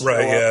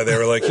right? up. Yeah, they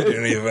were like, you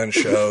didn't even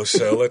show.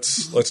 So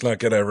let's not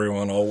get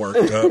everyone all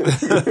worked up.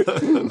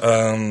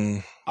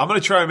 I'm going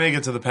to try and make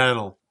it to the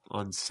panel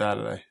on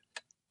Saturday.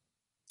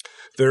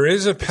 There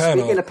is a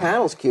panel. Speaking of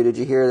panels, Q, did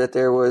you hear that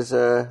there was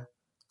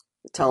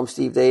tell him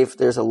Steve Dave?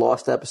 There's a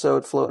lost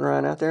episode floating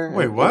around out there.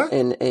 Wait, what?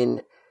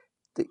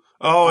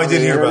 I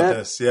did hear about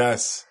this.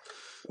 Yes.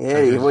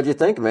 Yeah, what'd you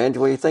think, man?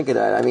 What do you think of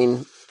that? I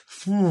mean,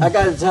 I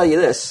got to tell you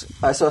this.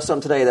 I saw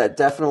something today that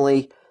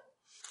definitely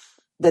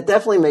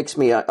makes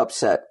me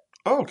upset.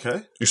 Oh,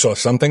 okay. You saw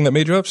something that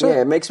made you upset?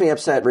 Yeah, it makes me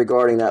upset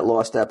regarding that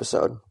lost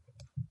episode.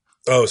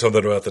 Oh,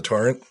 something about the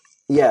torrent?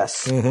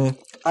 Yes. Mm-hmm.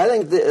 I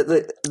think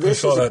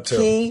this is a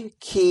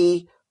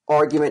key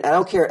argument. I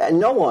don't care. And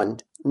no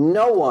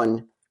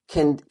one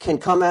can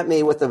come at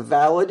me with a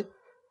valid,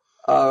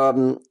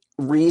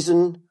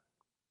 reasoned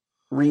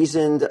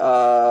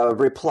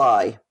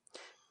reply.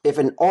 If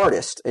an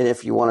artist, and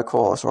if you want to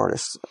call us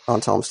artists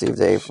on Tell 'em Steve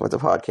Dave with the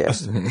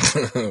podcast,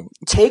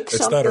 take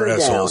something down. It's not our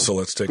asshole, so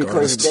let's take because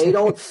artists. They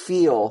don't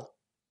feel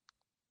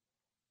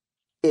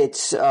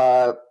it's.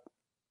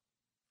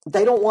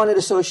 They don't want it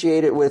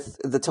associated with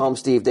the Tell 'em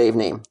Steve Dave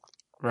name.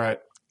 Right.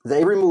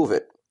 They remove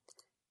it,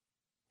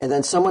 and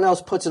then someone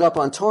else puts it up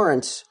on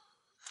torrents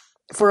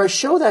for a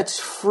show that's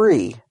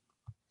free.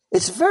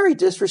 It's very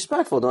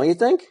disrespectful, don't you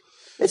think?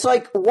 It's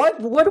like, what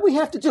do we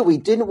have to do? We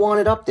didn't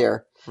want it up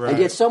there. Right. And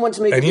yet someone's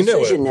making a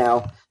decision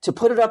now to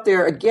put it up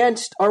there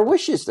against our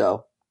wishes,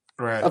 though.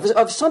 Right.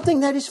 Of something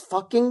that is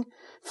fucking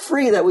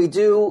free that we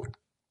do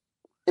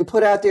and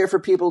put out there for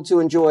people to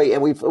enjoy.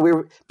 And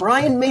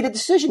Brian made a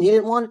decision. He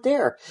didn't want it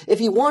there. If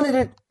he wanted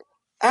it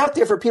out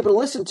there for people to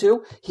listen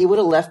to, he would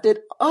have left it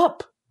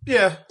up.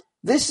 Yeah.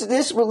 This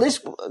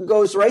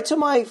goes right to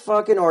my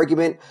fucking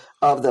argument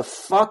of the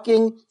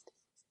fucking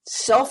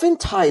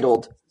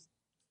self-entitled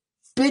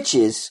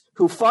bitches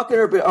who fucking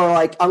are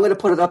like, I'm going to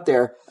put it up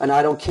there and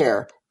I don't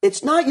care.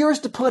 It's not yours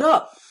to put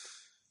up.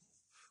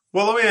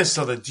 Well, let me ask you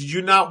something. Did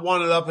you not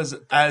want it up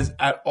as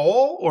at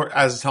all, or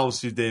as a Tell 'em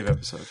Steve Dave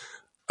episode?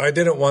 I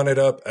didn't want it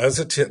up as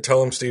a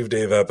Tell 'em Steve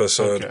Dave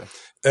episode, okay.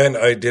 And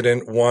I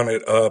didn't want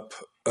it up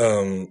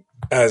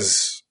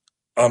as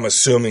I'm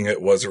assuming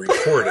it was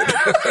recorded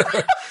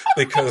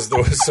because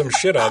there was some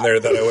shit on there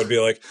that I would be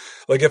like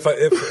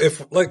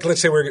if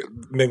let's say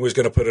Ming was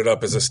going to put it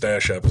up as a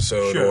Stash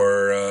episode,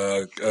 sure,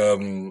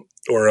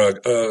 or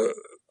a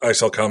I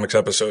Sell Comics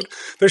episode,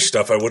 there's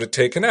stuff I would have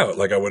taken out,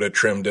 like I would have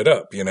trimmed it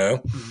up, you know.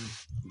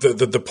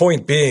 Mm-hmm. The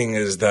point being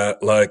is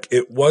that like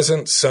it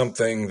wasn't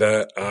something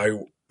that I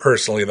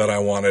personally that I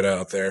wanted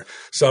out there.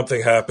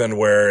 Something happened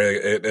where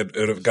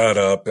it got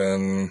up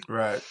and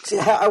right. See,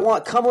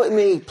 come with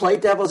me, play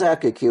devil's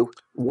advocate, Q.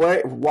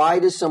 Why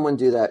does someone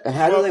do that?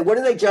 And what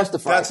do they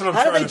justify? That's what I'm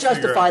how do trying they to figure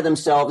justify out.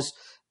 themselves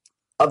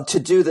to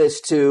do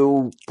this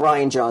to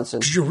Brian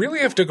Johnson. You really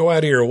have to go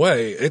out of your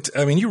way.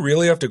 You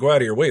really have to go out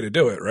of your way to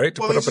do it, right?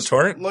 To put up a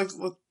torrent?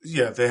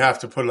 Yeah, they have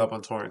to put it up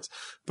on torrents.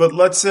 But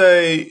let's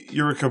say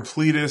you're a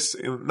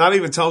completist, not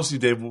even tell us you,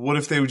 Dave, but what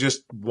if they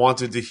just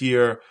wanted to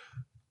hear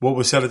what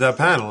was said at that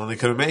panel and they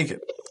couldn't make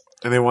it?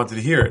 And they wanted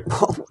to hear it.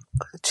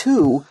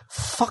 Too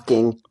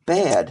fucking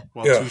bad.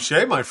 Well,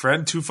 touche, my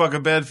friend. Too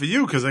fucking bad for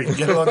you because they can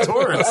get it on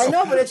torrents. I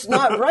know, but it's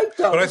not right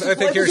though. But I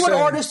think you're what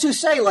saying artists who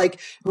say like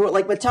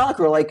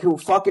Metallica, who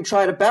fucking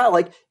try to battle,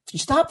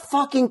 stop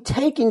fucking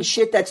taking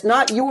shit that's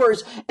not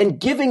yours and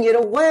giving it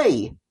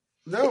away.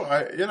 No,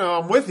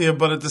 I'm with you,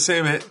 but at the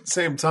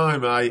same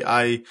time,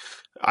 I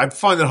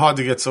find it hard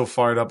to get so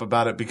fired up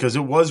about it because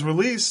it was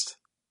released.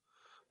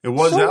 It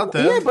was out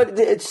there. Yeah, but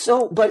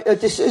but a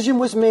decision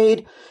was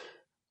made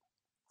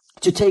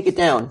to take it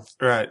down.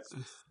 Right.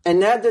 And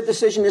now the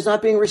decision is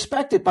not being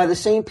respected by the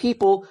same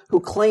people who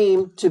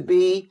claim to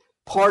be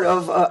part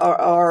of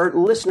our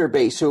listener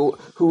base, who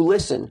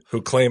listen.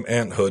 Who claim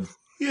anthood.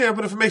 Yeah,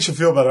 but if it makes you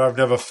feel better, I've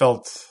never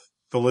felt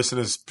the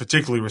listeners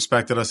particularly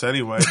respected us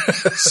anyway.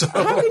 So.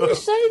 How can you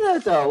say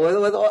that,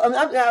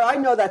 though? I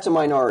know that's a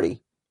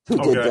minority who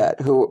did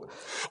that.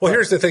 Well,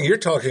 here's the thing. You're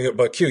talking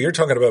about Q. You're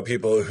talking about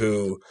people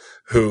who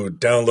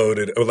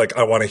downloaded, or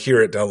I want to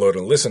hear it, download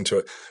and listen to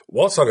it.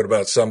 Walt's talking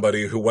about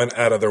somebody who went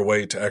out of their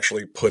way to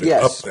actually put it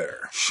up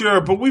there. Sure,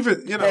 but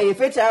Hey,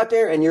 if it's out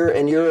there and you're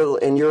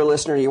a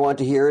listener and you want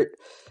to hear it,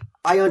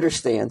 I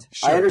understand.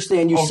 Sure. I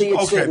understand. You see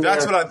it sitting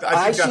that's there. What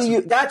I see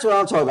you. That's what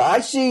I'm talking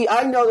about.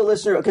 I know the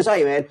listener because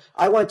I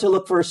went to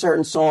look for a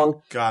certain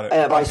song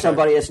by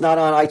somebody that's not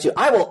on iTunes.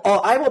 I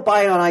will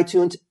buy it on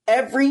iTunes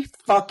every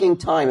fucking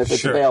time if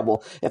it's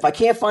available. If I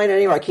can't find it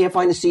anywhere, I can't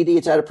find the CD,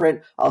 it's out of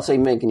print, I'll say,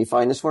 Min, can you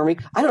find this for me?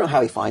 I don't know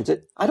how he finds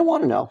it. I don't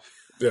want to know.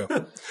 Yeah,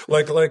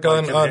 like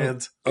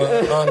on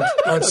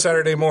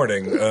Saturday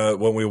morning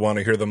when we want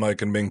to hear the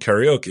Mike and Ming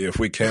karaoke. If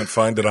we can't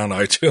find it on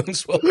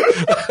iTunes, we'll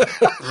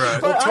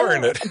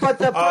torrent it. But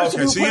the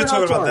person so you're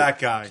talking about that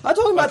guy. I'm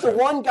talking about the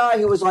one guy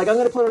who was like, "I'm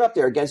going to put it up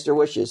there against their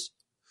wishes."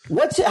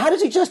 How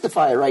does he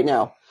justify it right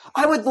now?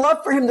 I would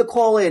love for him to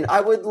call in. I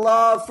would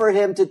love for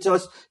him to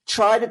just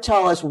try to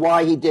tell us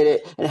why he did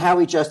it and how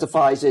he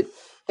justifies it.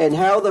 And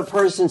how the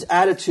person's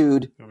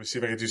attitude. Let me see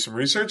if I can do some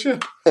research here.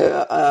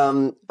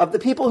 Of the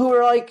people who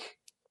are like,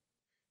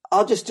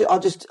 I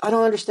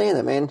don't understand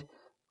it, man.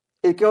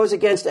 It goes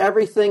against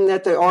everything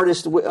that the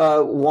artist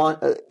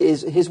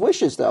is his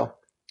wishes, though.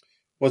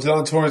 Was it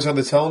on torrents on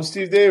the Tell 'em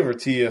Steve Dave or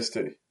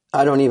TSD?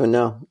 I don't even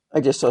know.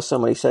 I just saw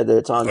somebody said that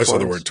it's on torrents. I saw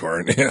the word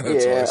torrent.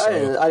 Yeah,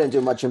 I didn't do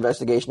much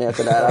investigation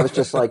after that. I was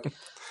just like,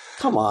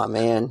 come on,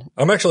 man.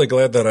 I'm actually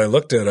glad that I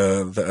looked at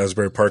the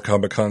Asbury Park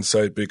Comic-Con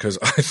site because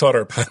I thought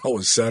our panel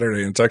was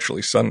Saturday and it's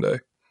actually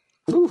Sunday.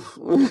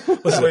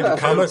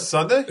 Listen,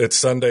 Sunday? It's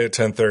Sunday at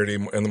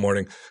 10:30 in the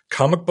morning.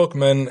 Comic Book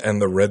Men and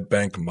the Red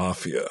Bank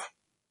Mafia.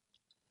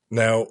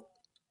 Now,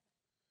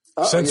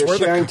 since we're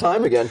sharing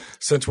time again.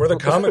 Since we're the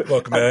Comic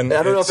Book Men.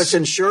 I don't know if it's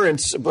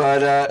insurance,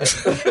 but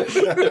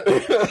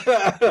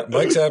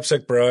Mike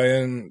Zapcic,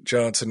 Brian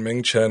Johnson,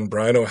 Ming Chen,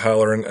 Brian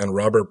O'Halloran, and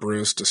Robert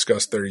Bruce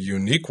discussed their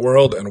unique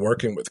world and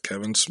working with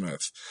Kevin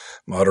Smith,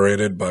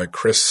 moderated by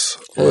Chris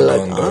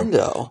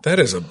Lodondo. That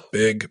is a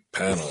big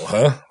panel,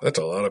 huh? That's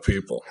a lot of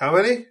people. How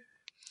many?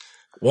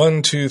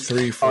 1, 2,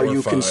 3, 4, 5. Are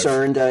you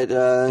concerned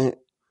that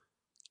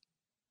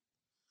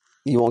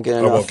you won't get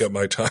enough? I won't get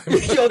my time.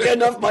 You don't get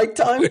enough mic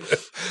time?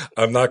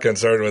 I'm not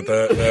concerned with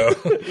that, no.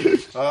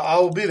 I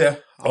will be there.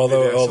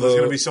 Although there's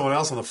going to be someone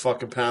else on the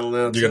fucking panel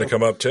now. You're going to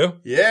come up too?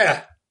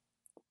 Yeah.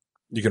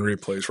 You can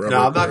replace Robert. No,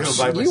 I'm not going to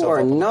invite myself. You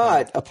are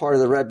not a part of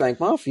the Red Bank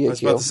Mafia. I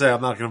was about to say,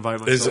 I'm not going to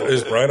invite myself.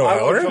 Is Brian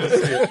O'Halloran?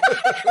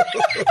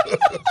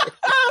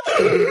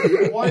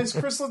 Why is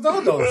Chris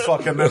Lodondo the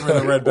fucking member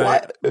of the Red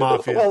Bank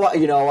Mafia? Well,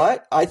 you know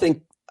what?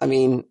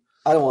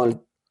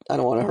 I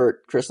don't want to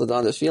hurt Chris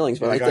Lodondo's feelings,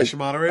 but I think you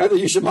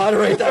should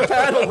moderate that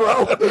panel,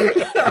 bro.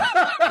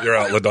 You're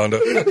out, Lodondo.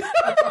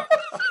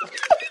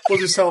 We'll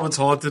just tell him it's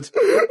haunted.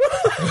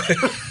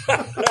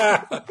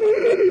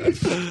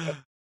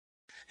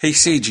 Hey,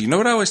 Sage, you know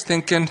what I was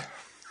thinking?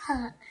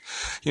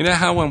 You know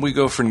how when we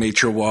go for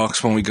nature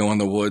walks, when we go in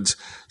the woods,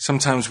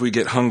 sometimes we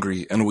get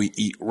hungry and we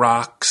eat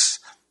rocks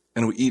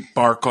and we eat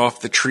bark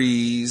off the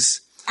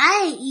trees.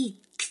 I eat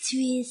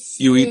trees.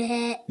 You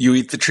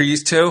eat the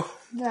trees too?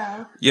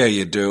 No. Yeah,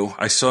 you do.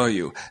 I saw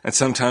you. And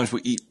sometimes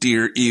we eat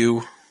deer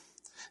ew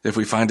if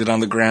we find it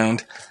on the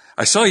ground.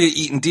 I saw you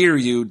eating deer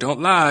ew.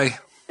 Don't lie.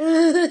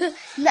 No,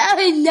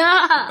 I'm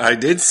not. I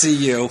did see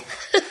you.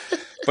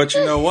 But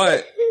you know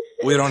what?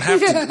 We don't have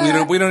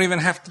to. We don't even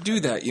have to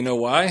do that. You know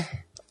why?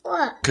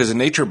 What? Because of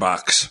Nature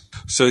Box.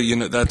 So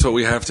that's what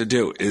we have to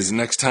do. Is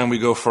next time we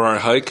go for our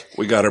hike,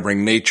 we got to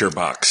bring Nature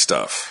Box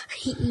stuff.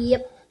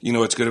 Yep. You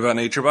know what's good about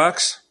Nature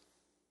Box?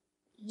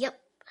 Yep.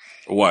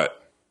 What?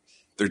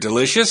 They're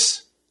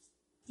delicious?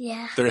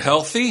 Yeah. They're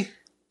healthy?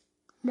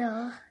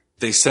 No.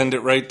 They send it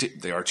right to...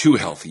 They are too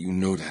healthy, you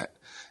know that.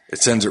 It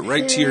sends it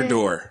right to your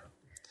door.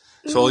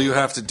 So all you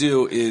have to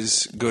do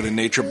is go to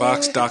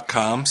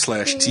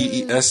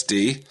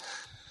naturebox.com/TESD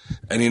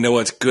And you know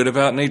what's good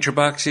about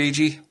NatureBox,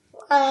 AG?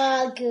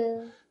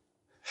 Good.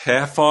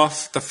 Half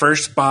off the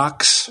first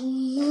box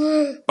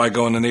by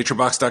going to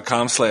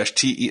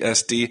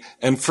naturebox.com/TESD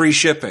and free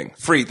shipping.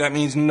 Free. That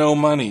means no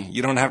money.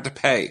 You don't have to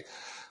pay.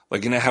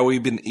 Like, you know how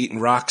we've been eating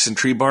rocks and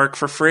tree bark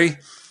for free?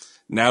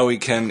 Now we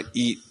can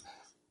eat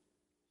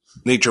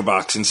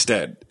NatureBox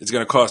instead. It's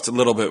going to cost a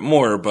little bit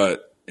more,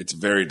 but it's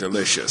very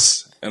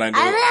delicious. And I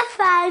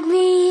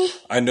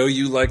know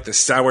you like the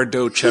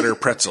sourdough cheddar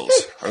pretzels.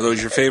 Are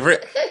those your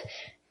favorite?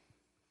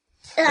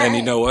 And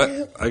you know what?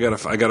 I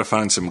gotta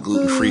find some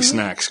gluten-free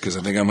snacks because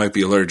I think I might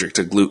be allergic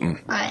to gluten.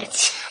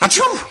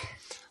 Achoo!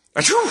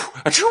 Achoo!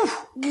 Achoo!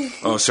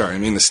 Oh, sorry. I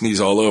mean to sneeze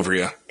all over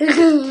you.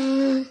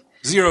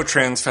 0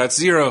 trans fats,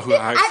 0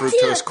 high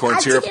fructose corn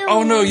syrup.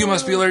 Oh no, you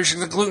must be allergic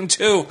to gluten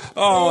too.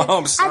 Oh,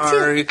 I'm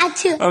sorry.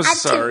 I'm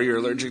sorry you're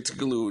allergic to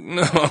gluten.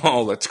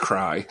 Oh, let's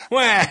cry.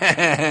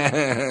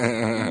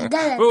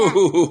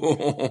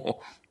 Ooh.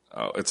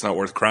 Oh, it's not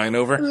worth crying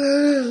over?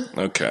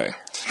 Okay.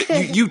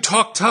 You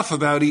talk tough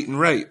about eating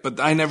right,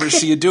 but I never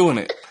see you doing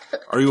it.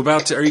 Are you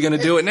going to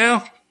do it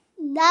now?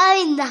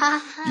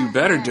 No. You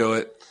better do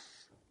it.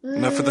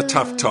 Enough of the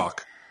tough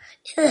talk.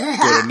 Go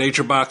to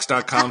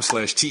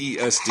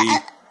naturebox.com/TESD.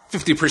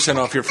 50%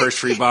 off your first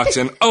free box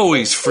and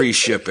always free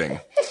shipping.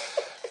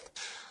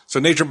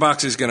 So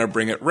NatureBox is going to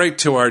bring it right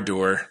to our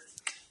door,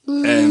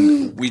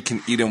 and we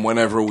can eat them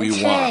whenever we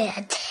want.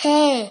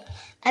 Okay.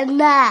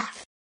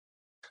 Enough.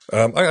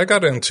 I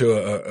got into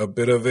a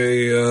bit of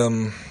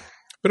a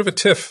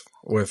tiff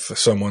with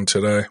someone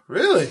today.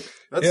 Really?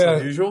 That's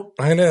unusual.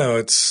 I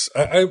know.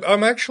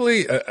 I'm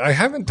actually I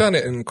haven't done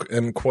it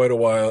in quite a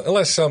while,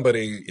 unless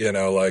somebody,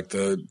 like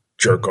the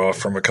jerk off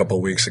from a couple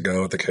of weeks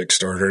ago with the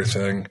Kickstarter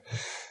thing.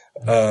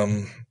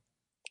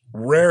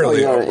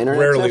 Rarely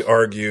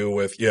argue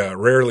with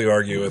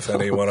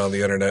anyone on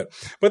the internet.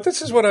 But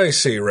this is what I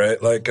see, right?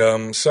 Like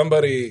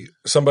somebody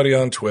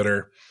on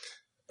Twitter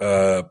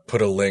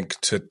put a link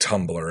to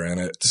Tumblr, and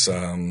it's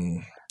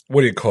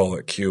what do you call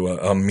it, Q?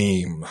 A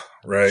meme,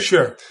 right?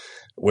 Sure.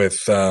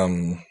 With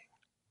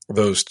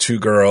those two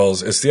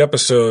girls. It's the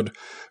episode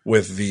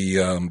with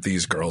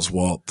these girls,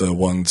 Walt, the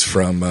ones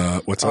from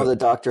the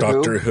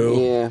Doctor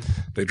Who. Yeah.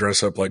 They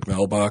dress up like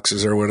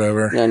mailboxes or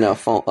whatever. No,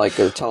 phone, like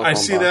a telephone. I've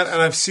seen box. that,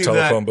 and I've seen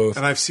telephone that, booth.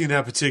 and I've seen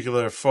that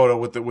particular photo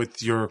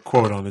with your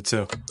quote on it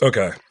too.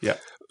 Okay. Yeah.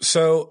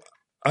 So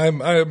I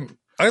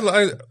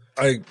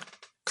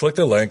click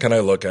the link and I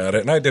look at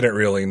it, and I didn't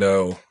really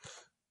know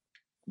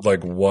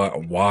like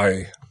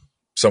why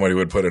somebody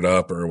would put it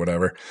up or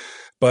whatever,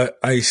 but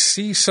I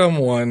see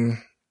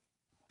someone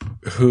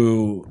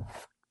who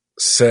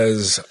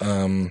says,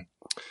 can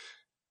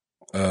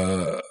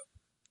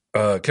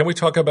we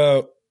talk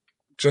about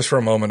just for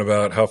a moment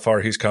about how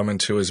far he's come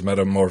into his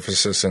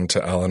metamorphosis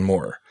into Alan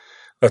Moore?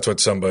 That's what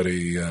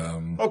somebody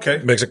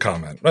makes a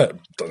comment. That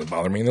doesn't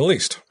bother me in the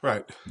least.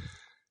 Right.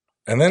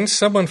 And then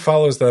someone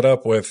follows that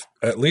up with,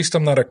 at least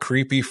I'm not a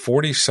creepy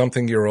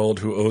 40-something-year-old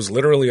who owes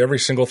literally every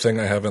single thing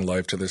I have in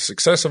life to the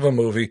success of a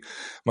movie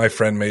my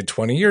friend made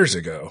 20 years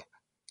ago.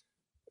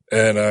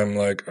 And I'm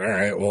like, all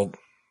right, well,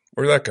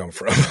 where'd that come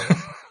from?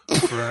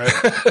 Right.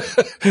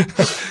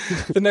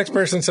 The next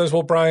person says,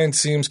 well, Brian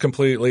seems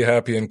completely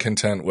happy and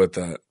content with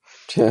that.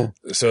 Yeah.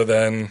 So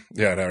then,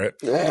 right?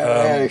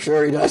 Yeah,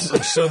 sure he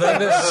does. So then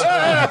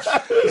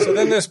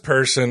this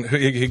person,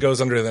 he goes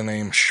under the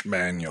name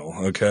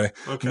Schmanuel, okay?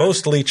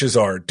 Most leeches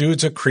are,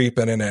 dude's a creep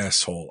and an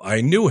asshole.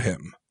 I knew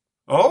him.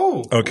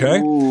 Oh. Okay?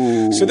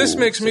 Ooh. So this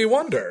makes me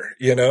wonder,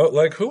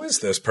 like, who is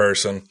this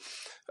person?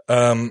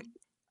 And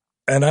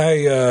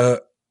I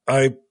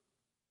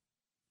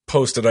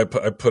posted, I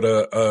put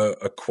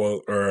a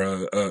quote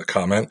or a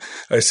comment.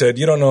 I said,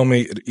 you don't know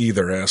me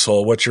either,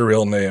 asshole. What's your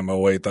real name? Oh,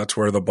 wait, that's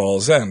where the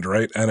balls end,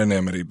 right?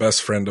 Anonymity,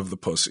 best friend of the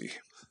pussy.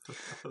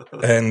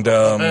 And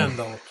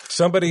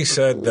somebody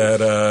said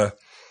that,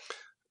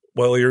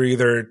 well, you're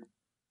either,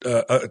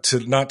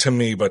 not to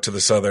me, but to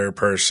this other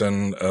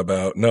person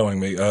about knowing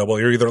me. Well,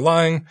 you're either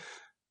lying.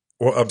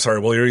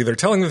 Well, you're either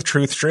telling the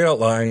truth, straight out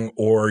lying,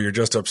 or you're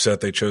just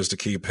upset they chose to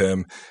keep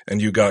him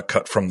and you got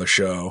cut from the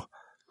show.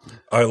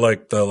 I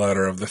like the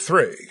latter of the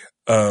three.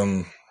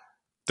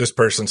 This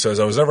person says,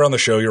 I was never on the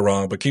show, you're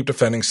wrong, but keep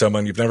defending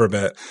someone you've never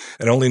met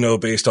and only know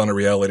based on a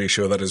reality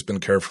show that has been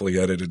carefully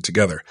edited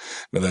together.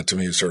 Now that to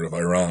me is sort of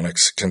ironic,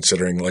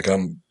 considering like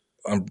I'm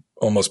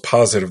almost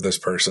positive this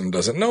person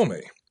doesn't know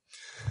me.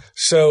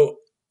 So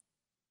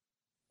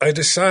I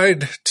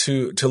decide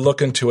to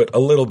look into it a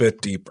little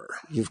bit deeper.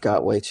 You've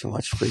got way too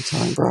much free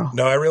time, bro.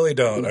 No, I really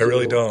don't. I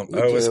really don't.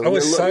 You're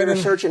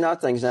searching out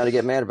things now to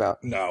get mad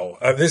about. No,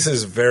 this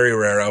is very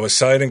rare. I was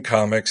citing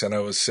comics and I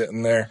was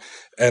sitting there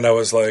and I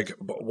was like,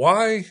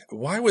 why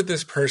would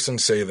this person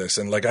say this?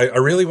 And like, I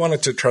really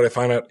wanted to try to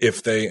find out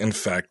if they in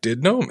fact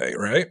did know me,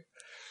 right?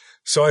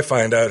 So I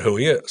find out who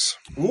he is.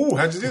 Ooh,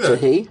 how'd you do that?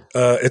 It's a he?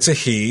 It's a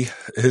he.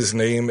 His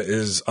name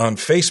is on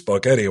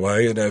Facebook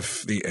anyway. And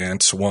if the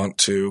ants want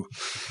to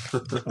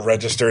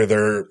register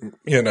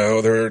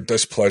their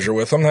displeasure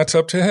with him, that's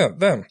up to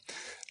them.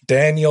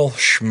 Daniel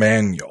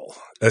Schmanuel,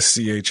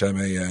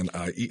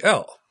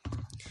 Schmaniel.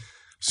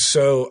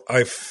 So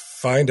I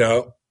find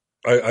out,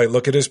 I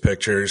look at his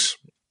pictures.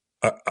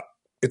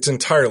 It's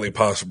entirely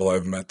possible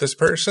I've met this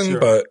person,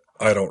 but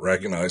I don't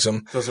recognize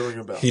him. Doesn't ring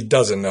a bell. He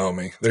doesn't know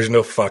me. There's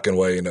no fucking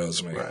way he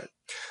knows me. Right.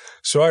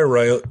 So I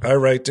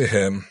write to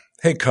him,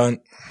 hey, cunt,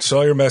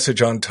 saw your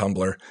message on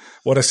Tumblr.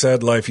 What a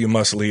sad life you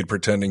must lead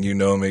pretending you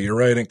know me. Your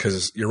writing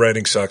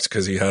sucks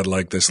because he had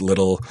like this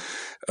little,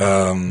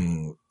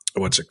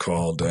 what's it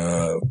called?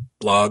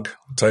 Blog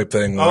type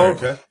thing.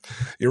 Okay.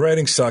 Your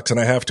writing sucks, and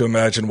I have to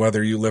imagine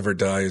whether you live or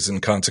die is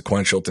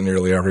inconsequential to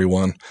nearly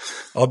everyone.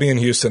 I'll be in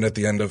Houston at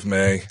the end of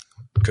May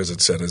because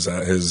it said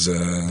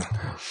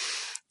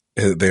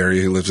there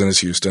he lives in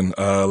his Houston.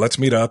 Let's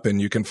meet up, and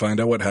you can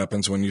find out what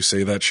happens when you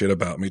say that shit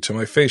about me to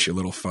my face, you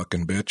little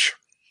fucking bitch.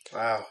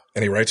 Wow.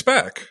 And he writes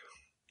back.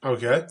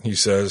 Okay. He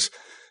says,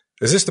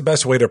 is this the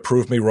best way to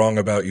prove me wrong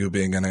about you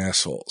being an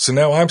asshole? So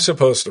now I'm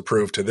supposed to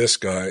prove to this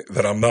guy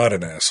that I'm not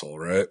an asshole,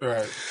 right?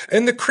 Right.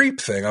 And the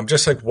creep thing, I'm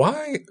just like,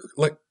 why?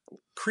 Like,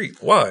 creep,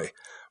 why?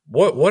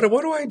 What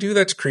do I do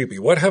that's creepy?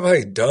 What have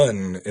I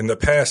done in the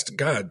past,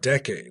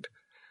 decade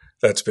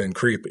that's been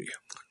creepy?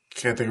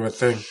 Can't think of a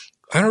thing.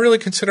 I don't really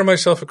consider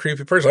myself a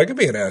creepy person. I can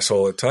be an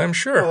asshole at times,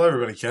 sure. Well,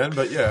 everybody can,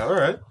 but yeah, all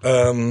right.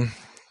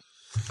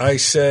 I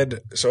say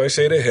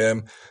to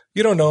him,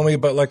 you don't know me,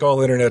 but like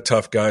all internet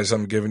tough guys,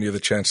 I'm giving you the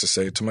chance to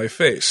say it to my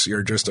face.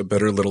 You're just a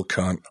bitter little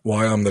cunt.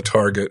 Why I'm the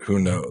target, who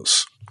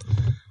knows?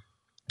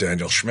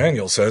 Daniel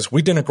Schmanuel says,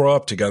 we didn't grow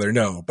up together,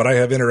 no, but I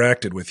have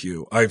interacted with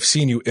you. I've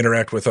seen you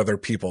interact with other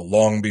people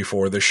long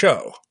before the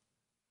show.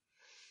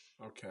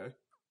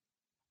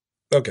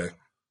 Okay.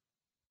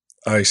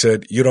 I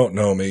said, you don't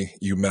know me.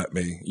 You met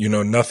me. You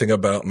know nothing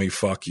about me.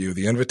 Fuck you.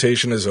 The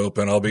invitation is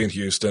open. I'll be in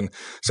Houston.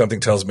 Something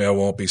tells me I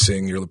won't be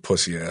seeing your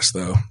pussy ass,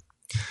 though.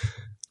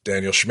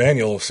 Daniel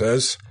Schmanuel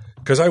says,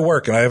 because I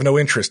work and I have no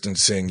interest in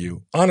seeing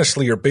you.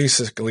 Honestly, you're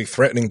basically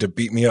threatening to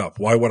beat me up.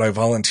 Why would I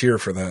volunteer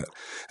for that?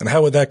 And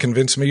how would that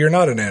convince me you're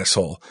not an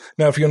asshole?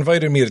 Now, if you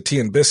invited me to tea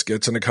and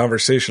biscuits and a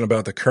conversation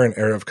about the current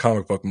era of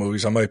comic book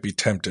movies, I might be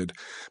tempted.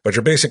 But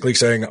you're basically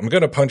saying, I'm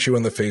going to punch you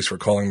in the face for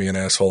calling me an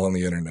asshole on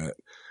the internet.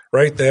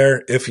 Right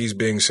there, if he's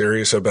being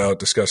serious about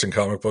discussing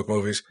comic book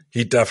movies,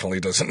 he definitely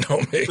doesn't know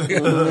me.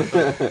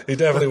 He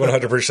definitely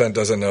 100%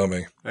 doesn't know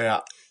me. Yeah.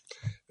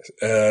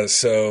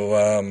 So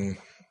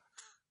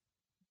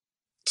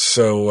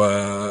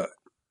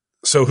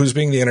who's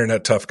being the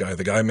internet tough guy?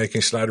 The guy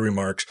making snide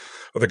remarks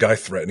or the guy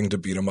threatening to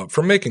beat him up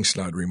for making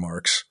snide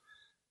remarks?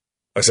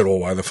 I said, well,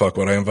 why the fuck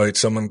would I invite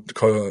someone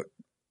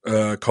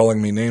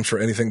calling me names for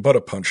anything but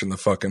a punch in the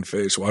fucking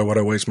face? Why would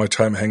I waste my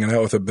time hanging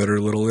out with a bitter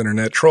little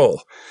internet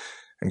troll?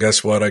 And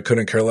guess what? I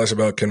couldn't care less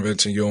about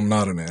convincing you I'm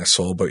not an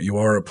asshole, but you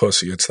are a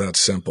pussy. It's that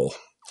simple.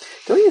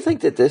 Don't you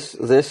think that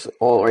this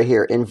all right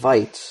here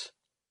invites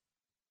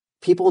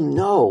people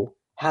know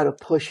how to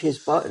push his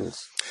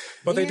buttons?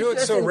 But they do it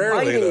so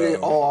rarely, though.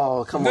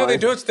 Oh, come on. No, they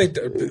do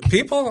it.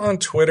 People on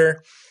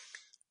Twitter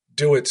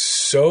do it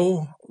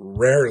so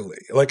rarely.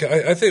 Like,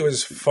 I think it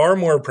was far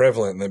more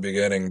prevalent in the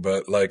beginning,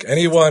 but like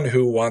anyone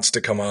who wants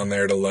to come on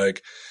there to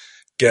like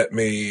get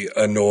me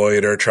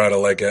annoyed or try to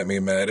like get me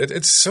mad,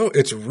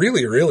 it's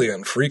really, really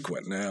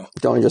infrequent now.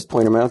 Don't you just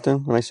point them out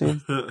then when I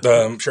see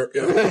them? Sure.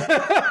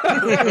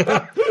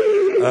 Yeah.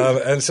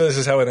 And so this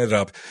is how it ended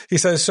up. He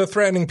says, so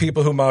threatening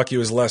people who mock you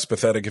is less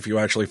pathetic if you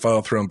actually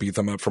follow through and beat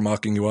them up for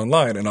mocking you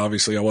online. And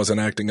obviously I wasn't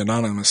acting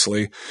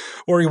anonymously,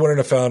 or you wouldn't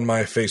have found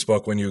my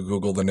Facebook when you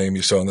Googled the name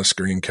you saw on the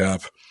screen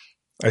cap.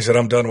 I said,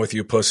 I'm done with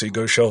you, pussy.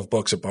 Go shelf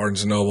books at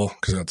Barnes & Noble,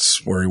 because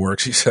that's where he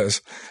works, he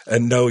says.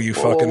 And no, you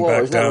fucking back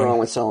There's down. nothing wrong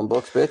with selling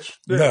books, bitch.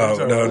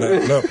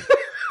 No.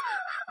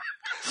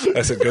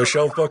 I said, go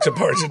shelf books at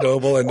Barnes &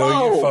 Noble and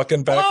know you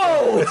fucking back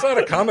down. It's not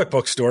a comic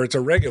book store. It's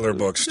a regular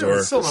bookstore.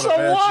 It's still not a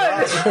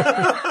bad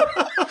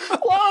job.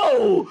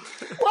 Whoa!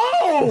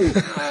 Look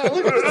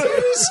at the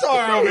TV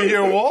star over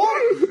here, Walt.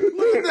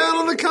 Look down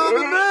on the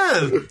common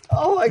man.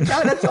 Oh my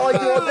God, that's all I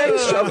do all day,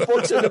 shove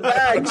books into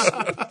bags.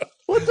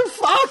 What the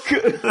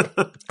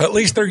fuck? At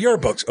least they're your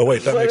books. Oh,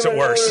 wait, that makes it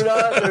worse.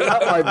 They're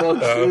not my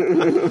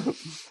books.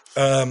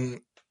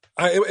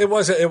 It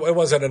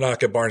wasn't a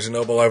knock at Barnes &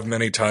 Noble. I've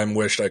many times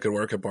wished I could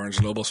work at Barnes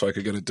 & Noble so I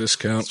could get a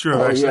discount. It's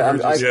true.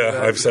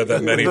 I've said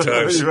that many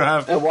times. You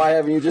have. And why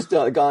haven't you just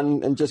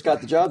gone and just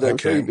got the job done? I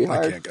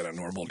can't get a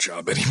normal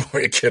job anymore.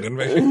 Are you kidding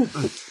me?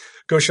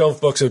 Go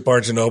shelf books at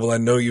Barnes & Noble. I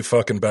know you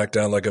fucking back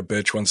down like a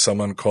bitch when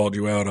someone called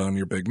you out on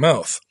your big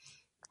mouth.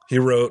 He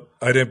wrote,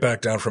 I didn't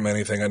back down from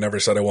anything. I never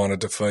said I wanted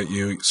to fight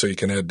you, so you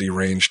can add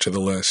deranged to the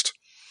list.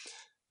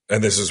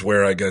 And this is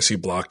where I guess he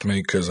blocked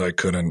me because I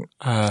couldn't.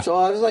 So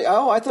I was like,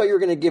 I thought you were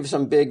going to give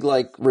some big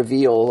like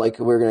reveal, like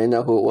we were going to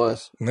know who it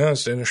was. No,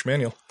 it's Daniel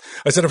Schmanuel.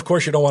 I said, of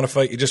course you don't want to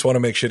fight. You just want to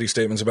make shitty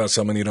statements about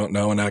someone you don't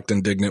know and act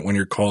indignant when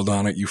you're called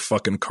on it, you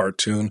fucking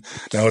cartoon.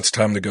 Now it's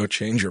time to go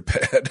change your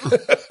pad.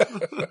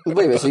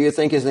 Wait a minute, so you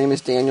think his name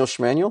is Daniel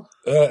Schmanuel?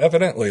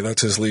 Evidently,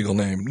 that's his legal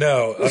name.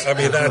 No, I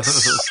mean,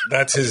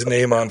 that's his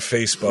name on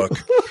Facebook.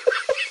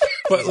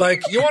 But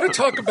like, you want to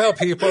talk about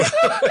people?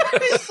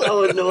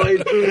 So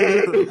annoyed.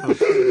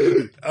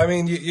 I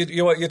mean,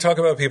 you talk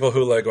about people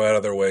who like go out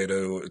of their way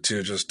to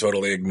just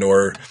totally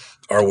ignore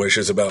our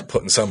wishes about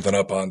putting something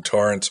up on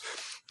torrents.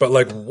 But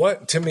like,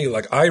 what to me,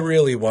 like, I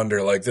really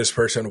wonder, like, this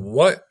person,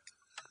 what.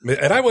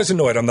 And I was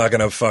annoyed. I'm not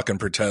going to fucking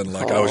pretend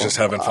like I was just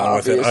having fun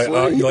with it. I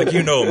like,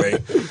 you know me.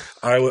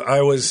 I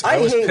was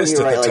hate pissed when you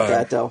at write the like time.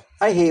 that, though.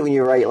 I hate when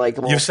you write like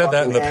You've said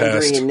that in the angry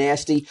past. and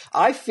nasty.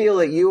 I feel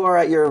that you are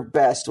at your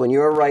best when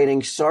you're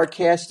writing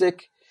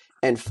sarcastic,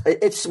 and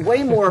it's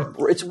way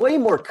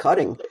more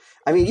cutting.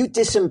 I mean, you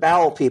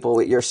disembowel people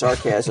with your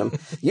sarcasm.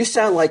 You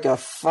sound like a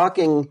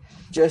fucking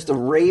just a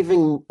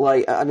raving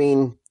like. I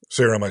mean.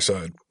 So you're on my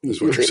side.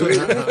 Is what you're saying.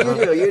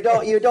 You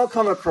do. You don't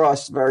come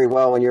across very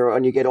well when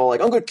you get all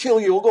like, I'm going to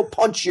kill you. I'll go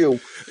punch you.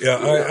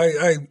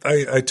 Yeah,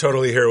 I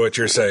totally hear what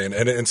you're saying.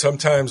 And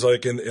sometimes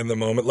like in the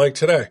moment, like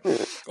today,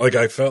 like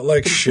I felt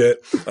like shit.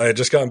 I had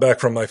just gotten back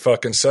from my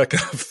fucking second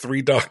of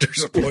 3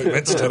 doctor's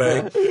appointments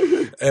today.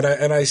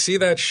 And I see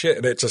that shit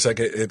and it's just like,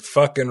 it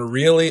fucking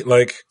really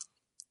like,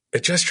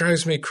 it just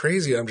drives me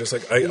crazy. I'm just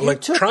like,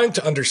 trying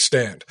to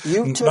understand.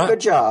 You took a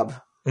job.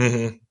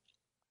 Mm-hmm.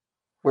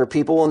 Where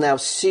people will now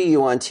see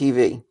you on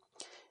TV.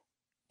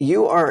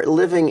 You are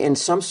living in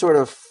some sort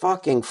of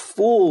fucking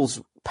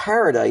fool's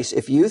paradise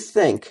if you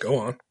think go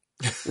on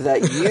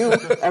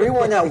that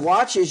everyone that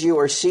watches you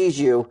or sees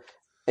you,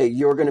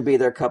 you're going to be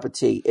their cup of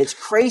tea. It's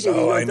crazy that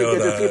you don't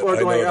think that people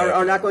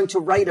are not going to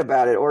write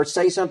about it or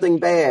say something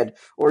bad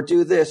or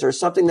do this or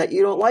something that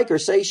you don't like or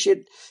say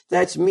shit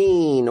that's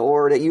mean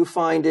or that you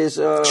find is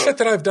shit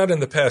that I've done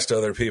in the past to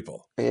other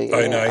people.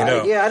 I know.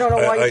 I don't know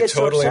why you get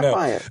totally so upset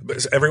by it.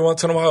 But every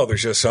once in a while,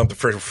 there's just something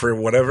for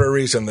whatever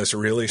reason this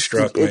really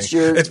struck me.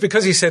 It's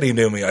because he said he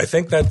knew me. I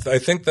think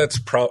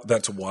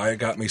that's why it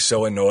got me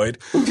so annoyed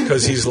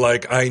because he's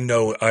like, I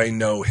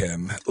know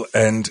him,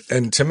 and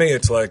to me,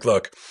 it's like,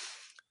 look.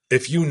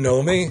 If you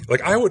know me,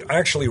 like I would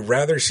actually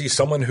rather see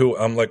someone who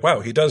I'm like, wow,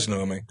 he does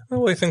know me.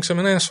 Oh, he thinks I'm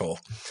an asshole.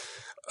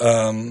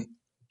 To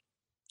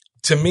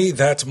me,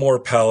 that's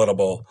more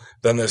palatable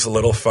than this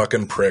little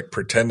fucking prick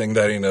pretending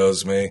that he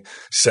knows me,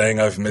 saying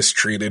I've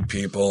mistreated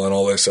people and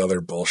all this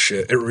other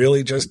bullshit. It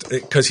really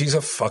because he's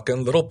a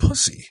fucking little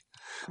pussy.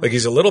 Like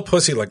he's a little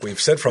pussy, like we've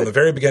said from the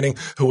very beginning,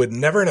 who would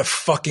never in a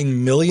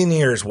fucking million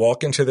years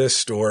walk into this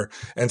store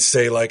and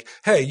say like,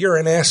 hey, you're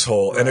an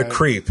asshole and a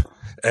creep.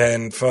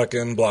 And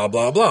fucking blah,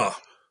 blah, blah.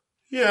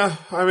 Yeah,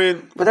 I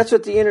mean. But that's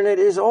what the internet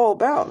is all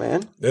about,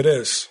 man. It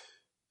is.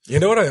 You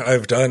know what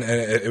I've done? And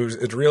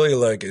it's really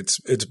like, it's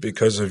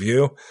because of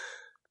you.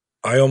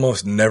 I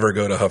almost never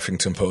go to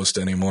Huffington Post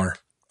anymore.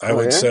 I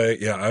would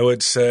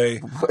say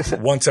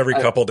once every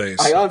couple days.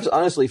 I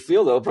honestly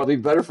feel, though, probably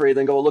better for you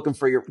than go looking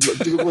for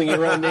Googling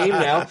your own name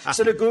now.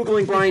 Instead of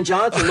Googling Brian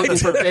Johnson looking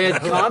for bad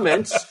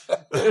comments.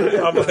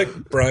 I'm like,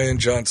 Brian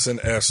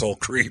Johnson, asshole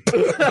creep.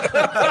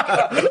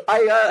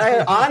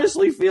 I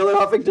honestly feel that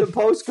Huffington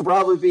Post could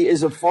probably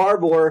is a far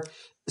more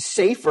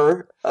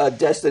safer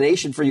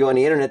destination for you on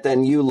the internet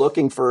than you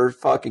looking for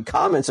fucking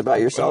comments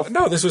about yourself.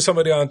 No, this was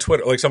somebody on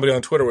Twitter. Like somebody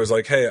on Twitter was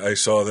like, "Hey, I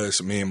saw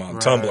this meme on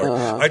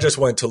Tumblr. I just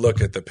went to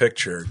look at the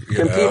picture."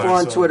 Can people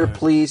on Twitter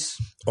please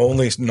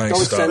only nice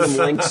don't stuff? Send them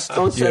links.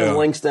 Don't send them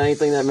links to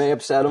anything that may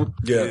upset them.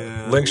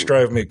 Yeah, links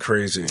drive me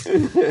crazy.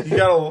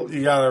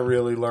 You gotta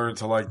really learn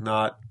to like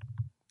not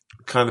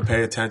kind of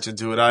pay attention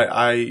to it.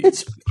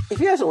 If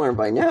he hasn't learned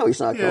by now,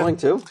 he's not going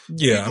to.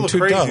 Yeah, people I'm too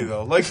crazy dumb.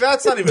 though. Like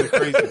that's not even a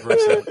crazy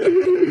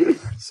person.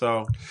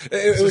 So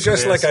it was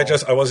just like I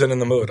wasn't in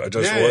the mood. I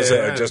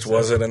just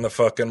wasn't in the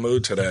fucking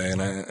mood today.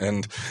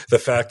 And the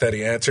fact that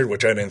he answered,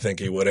 which I didn't think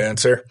he would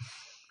answer,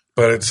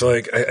 but it's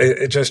like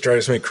it just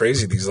drives me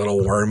crazy. These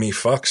little wormy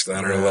fucks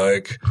that are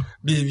like,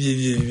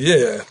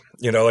 yeah,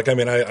 you know, like I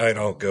mean, I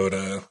don't go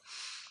to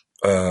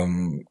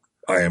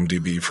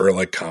IMDb for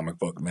like Comic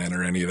Book Man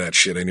or any of that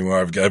shit anymore.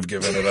 I've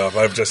given it up.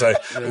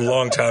 A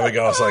long time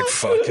ago I was like,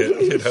 fuck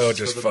it, you know,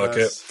 just fuck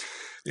it.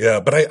 Yeah,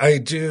 but I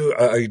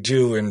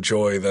do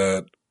enjoy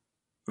that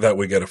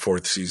we get a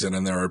 4th season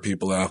and there are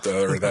people out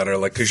there that are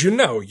like, cause you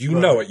know it,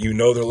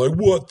 they're like,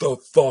 what the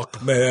fuck,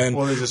 man?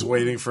 Well, they're just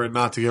waiting for it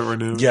not to get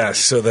renewed. Yes,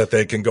 so that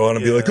they can go on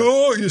and be like,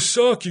 oh, you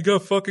suck, you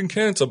got fucking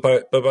canceled.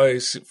 But by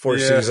 4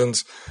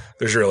 seasons,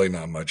 there's really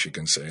not much you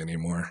can say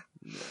anymore.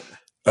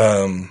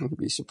 You'd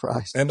be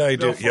surprised. And I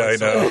do. Yeah, I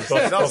know.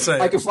 I'll say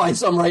I can find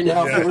some right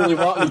now if you really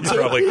want me to. You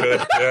probably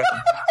could. Yeah.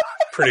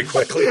 Pretty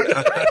quickly.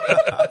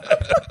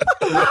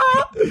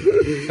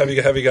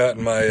 Have you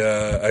gotten my?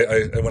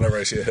 Whenever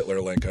I see a Hitler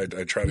link, I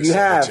try to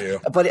send it to you.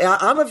 But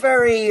I'm a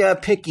very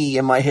picky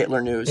in my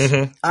Hitler news.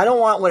 Mm-hmm. I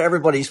don't want what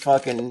everybody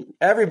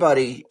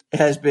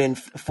has been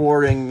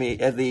forwarding me.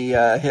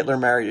 The Hitler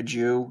married a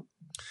Jew.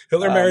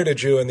 Hitler married a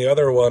Jew, and the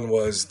other one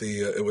was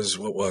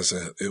what was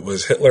it? It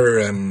was Hitler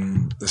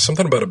and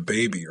something about a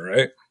baby,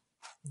 right?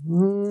 I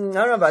don't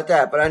know about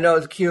that, but I know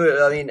it's cute.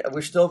 I mean,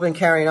 we've still been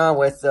carrying on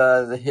with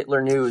the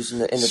Hitler news in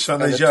the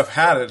Sunday Jeff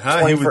had it,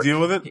 huh? He would deal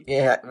with it?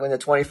 Yeah, in the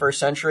 21st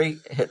century,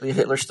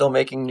 Hitler's still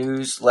making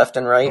news left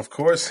and right. Of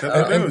course,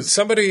 Hitler news.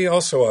 Somebody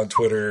also on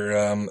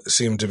Twitter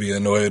seemed to be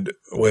annoyed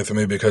with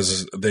me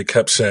because they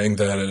kept saying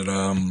that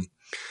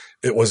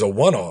it was a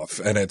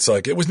one-off, and it's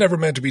like it was never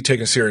meant to be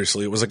taken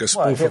seriously. It was like a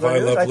spoof of I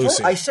Love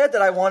Lucy. I said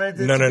that I wanted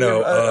to. No.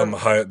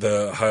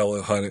 The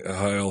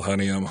Heil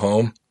Honey, I'm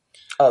Home.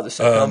 Oh, the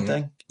sitcom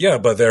thing? Yeah,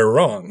 but they're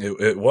wrong.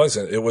 It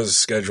wasn't. It was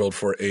scheduled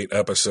for 8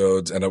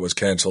 episodes, and it was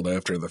canceled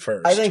after the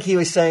first. I think he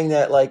was saying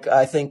that, like,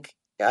 I think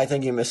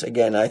you miss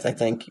again. I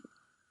think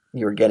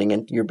you're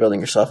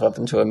building yourself up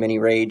into a mini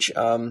rage.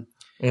 I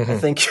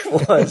think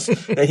it was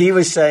that he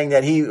was saying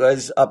that he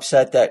was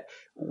upset that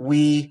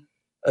we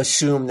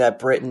assume that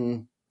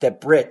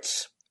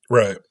Brits,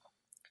 right,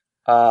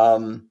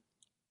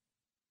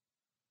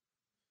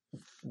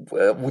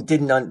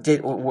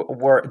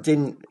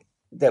 didn't.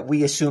 That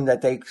we assume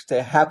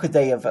that how could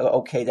they have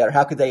okayed that, or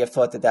how could they have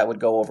thought that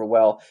would go over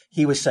well?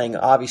 He was saying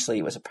obviously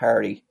it was a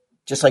parody,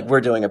 just like we're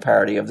doing a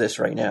parody of this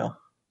right now.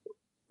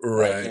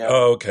 Right. Like,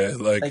 okay.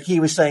 Like he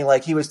was saying,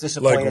 like he was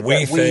disappointed.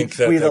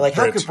 Like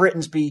how could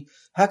Britons be?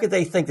 How could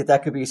they think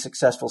that could be a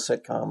successful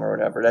sitcom or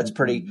whatever? That's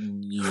pretty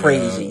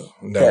crazy.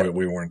 No,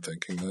 we weren't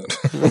thinking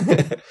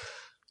that.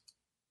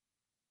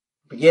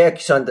 But yeah,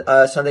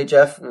 Sunday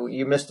Jeff,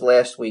 you missed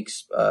last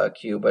week's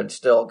cue, but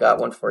still got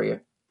one for you.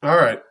 All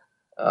right.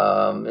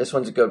 This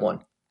one's a good one.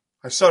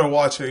 I started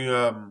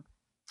watching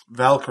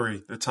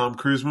Valkyrie, the Tom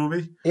Cruise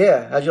movie.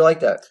 Yeah, how'd you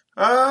like that?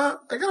 I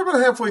got about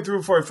halfway through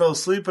before I fell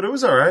asleep, but it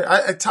was all right.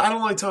 I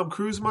don't like Tom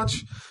Cruise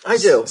much. I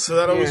do. So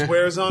that always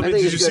wears on me. I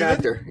think he's a good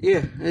actor. Yeah,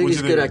 I think he's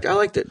a good actor. I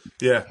liked it.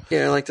 Yeah.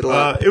 Yeah, I liked it a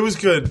lot. It was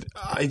good.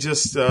 I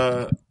just,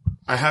 I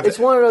have. It's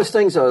one of those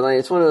things, though. Like,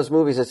 it's one of those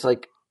movies that's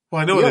like.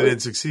 Well, I know they didn't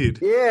succeed.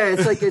 Yeah,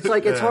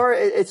 it's hard.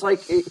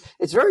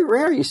 It's very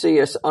rare you see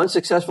an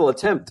unsuccessful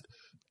attempt,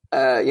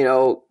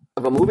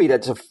 of a movie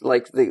that's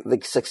like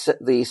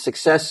the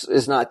success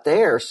is not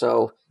there.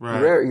 So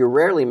you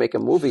rarely make a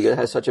movie that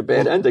has such a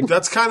bad ending.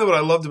 That's kind of what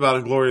I loved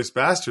about Inglourious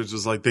Bastards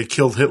was like they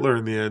killed Hitler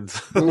in the end.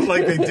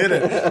 Like they did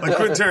it. Like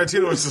Quentin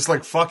Tarantino was just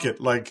like, fuck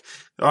it. Like,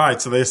 all right,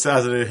 so they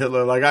assassinated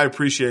Hitler. Like I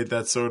appreciate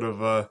that sort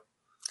of.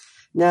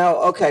 Now,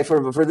 okay,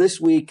 for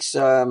this week's,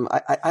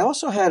 I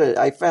also had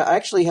I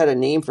actually had a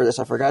name for this.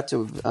 I forgot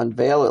to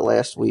unveil it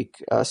last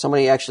week.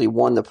 Somebody actually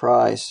won the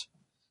prize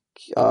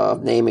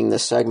of naming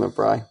this segment,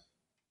 Bri.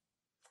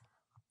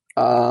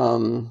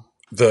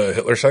 The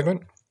Hitler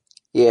segment?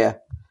 Yeah.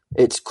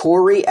 It's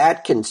Corey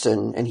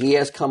Atkinson, and he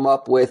has come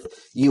up with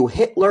 "You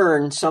hit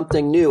learn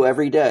something new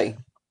every day."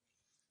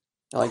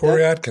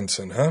 Corey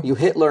Atkinson, huh? You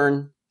hit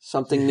learn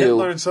something new.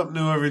 Learn something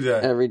new every day.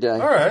 Every day.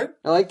 All right.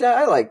 I like that.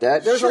 I like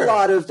that. There's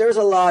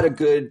a lot of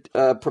good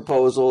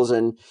proposals,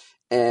 and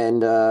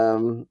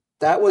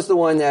that was the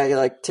one that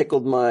like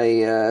tickled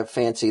my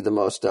fancy the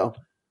most, though.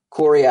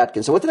 Corey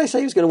Atkinson. What did I say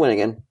he was going to win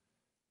again?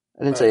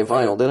 I didn't say a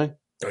vinyl, did I?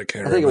 I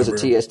can't. I think remember. It was a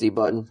TSD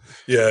button.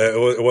 Yeah,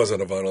 it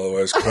wasn't a vinyl.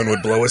 Otherwise, Quinn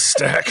would blow his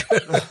stack.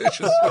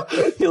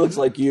 He looks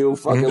like you,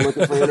 fucking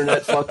looking for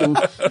internet fucking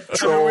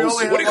trolls.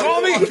 What do you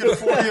call me?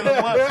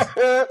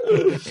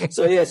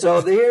 So yeah,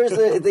 so here's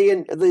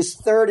this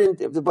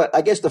third, but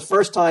I guess the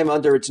first time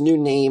under its new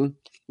name,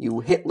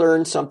 you hit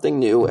learn something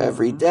new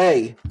every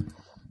day.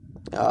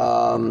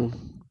 Now,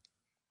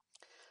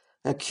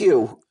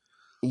 Q.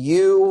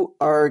 You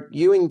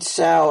and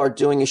Sal are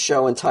doing a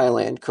show in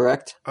Thailand,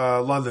 correct?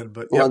 London,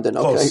 but London,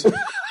 close. okay.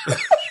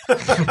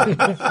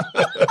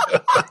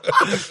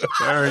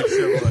 Very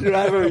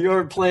similar.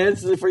 Your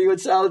plans for you and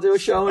Sal to do a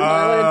show in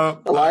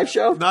Thailand? A live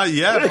show? Not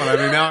yet, but I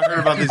mean, now I heard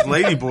about these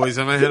lady boys.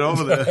 I might head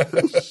over there.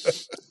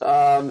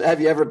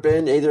 Have you ever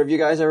been? Either of you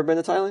guys ever been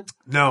to Thailand?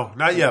 No,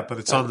 not yet, but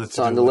it's on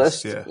the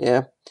list.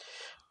 Yeah.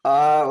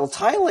 Well,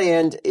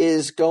 Thailand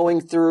is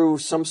going through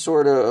some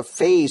sort of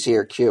phase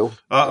here, Q.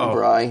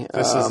 Bri.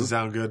 This doesn't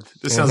sound good.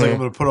 This sounds like I'm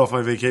going to put off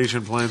my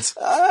vacation plans.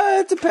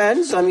 It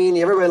depends. I mean,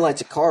 everybody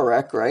likes a car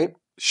wreck, right?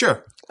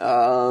 Sure.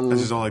 I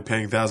just don't like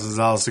paying thousands of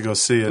dollars to go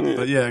see it.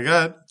 But yeah, go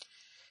ahead.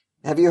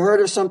 Have you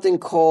heard of something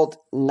called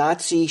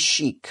Nazi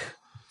chic?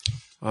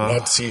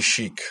 Nazi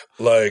chic,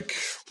 like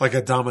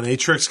a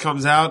dominatrix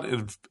comes out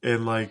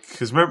and like,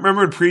 because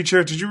remember in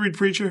Preacher? Did you read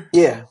Preacher?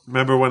 Yeah.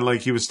 Remember when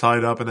like he was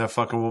tied up and that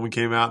fucking woman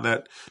came out in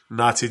that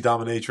Nazi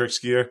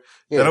dominatrix gear?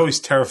 Yeah. That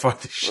always terrified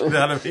the shit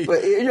out of me.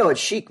 But you know what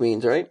chic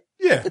means, right?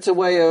 Yeah. It's a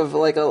way of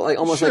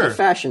almost like a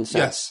fashion sense.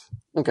 Yes.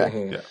 Okay.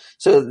 Mm-hmm. Yeah.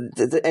 So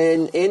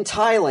in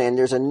Thailand,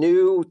 there's a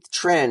new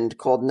trend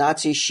called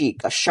Nazi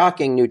chic, a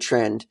shocking new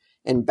trend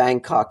in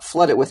Bangkok,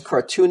 flooded with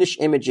cartoonish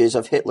images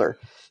of Hitler.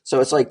 So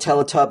it's like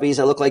Teletubbies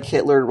that look like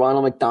Hitler,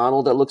 Ronald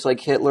McDonald that looks like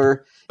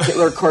Hitler,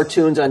 Hitler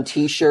cartoons on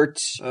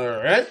T-shirts. All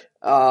right.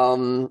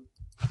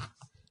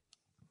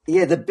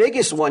 Yeah, the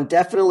biggest one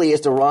definitely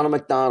is the Ronald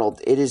McDonald.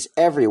 It is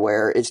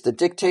everywhere. It's the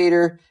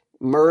dictator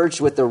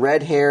merged with the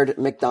red-haired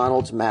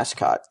McDonald's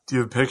mascot. Do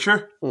you have a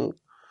picture?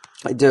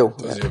 I do.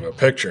 Does he have a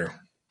picture?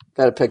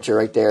 Got a picture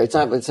right there. It's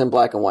in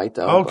black and white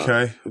though.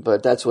 Okay.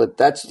 But that's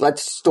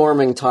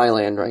storming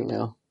Thailand right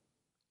now.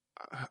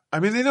 I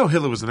mean, they know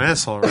Hitler was an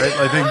asshole, right?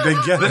 Like they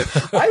get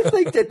it. I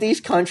think that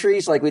these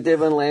countries, like we did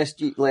one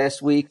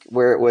last week,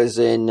 where it was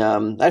in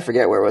I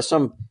forget where it was,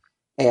 some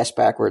ass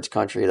backwards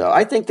country though.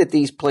 I think that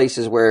these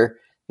places where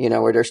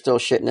where they're still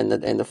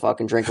shitting in the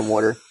fucking drinking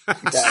water,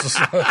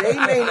 they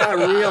may not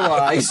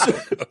realize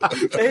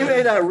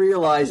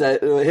that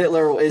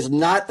Hitler is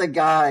not the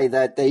guy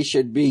that they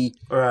should be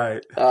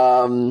right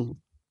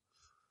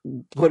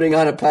putting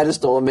on a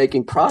pedestal and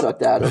making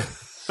product out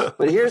of.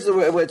 But here's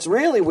what's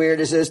really weird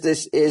is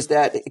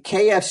that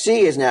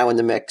KFC is now in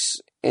the mix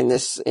in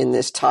this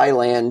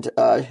Thailand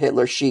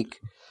Hitler chic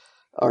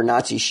or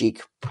Nazi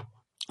chic.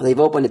 They've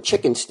opened a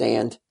chicken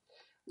stand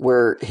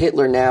where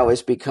Hitler now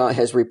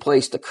has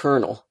replaced the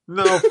Colonel.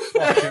 No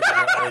fucking way.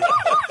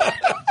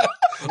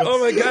 Oh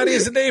my God, he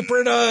has an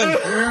apron on.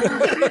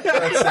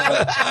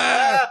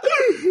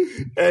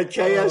 And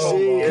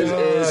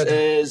KFC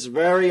is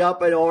very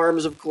up in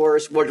arms, of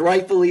course, but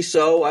rightfully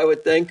so, I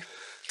would think.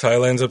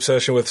 Thailand's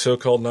obsession with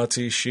so-called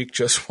Nazi chic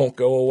just won't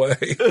go away.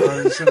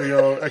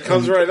 It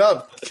comes right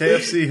up.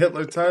 KFC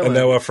Hitler Thailand. And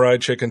now a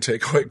fried chicken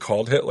takeaway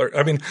called Hitler.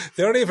 I mean,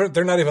 they're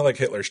not even like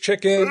Hitler's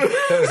chicken.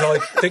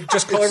 They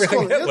just call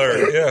everything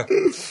Hitler. Yeah.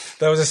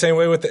 That was the same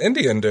way with the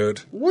Indian dude.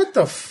 What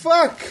the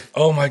fuck?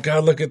 Oh my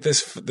God, look at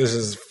this. This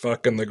is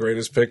fucking the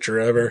greatest picture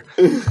ever.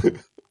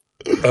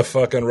 A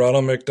fucking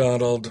Ronald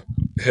McDonald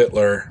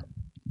Hitler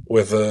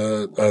with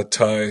a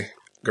Thai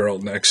girl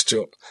next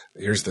to him.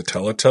 Here's the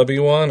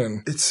Teletubby one,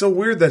 and it's so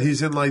weird that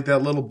he's in like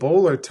that little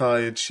bowler tie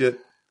and shit.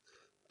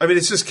 I mean,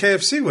 it's just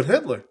KFC with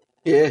Hitler.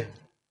 Yeah.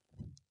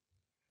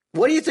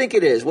 What do you think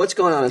it is? What's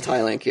going on in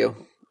Thailand, Q?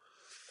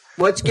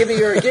 Give me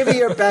your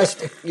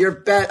best.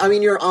 I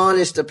mean, your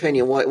honest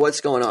opinion. What's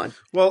going on?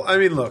 Well, I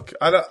mean, look,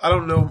 I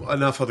don't know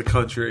enough of the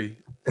country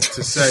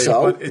to say,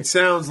 but it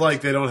sounds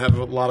like they don't have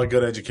a lot of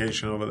good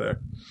education over there,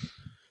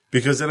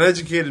 because an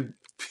educated.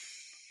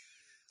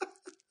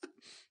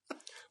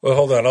 Well,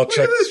 hold on. I'll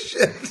check. Look at this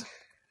shit.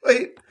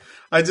 Wait,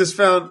 I just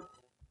found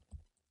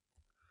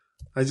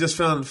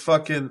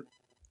fucking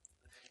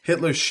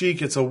Hitler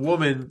chic. It's a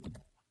woman.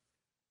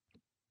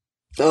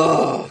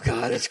 Oh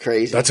God, it's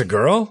crazy. That's a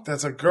girl.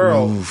 That's a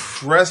girl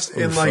dressed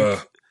in like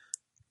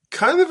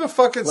kind of a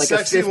fucking like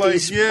sexy, a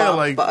 50s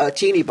like a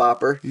teeny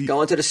bopper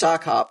going to the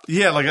sock hop.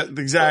 Yeah,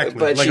 exactly,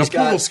 but like she's a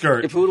poodle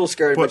skirt. A poodle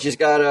skirt, but she's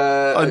got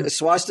a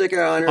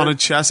swastika on her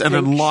chest, and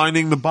then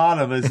lining the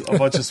bottom is a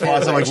bunch of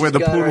swastika, like where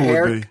the poodle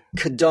would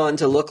be. Done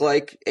to look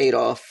like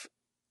Adolf.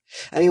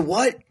 I mean,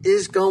 what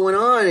is going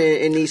on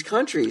in these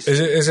countries?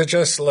 Is it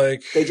just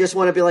like they just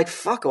want to be like,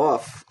 fuck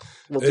off?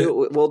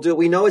 We'll do it.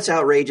 We know it's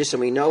outrageous, and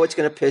we know it's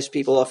going to piss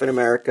people off in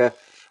America.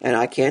 And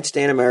I can't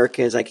stand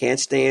Americans. I can't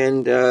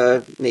stand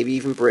maybe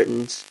even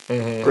British.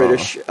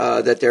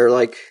 That they're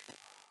like,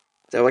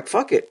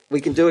 fuck it. We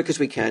can do it because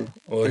we can.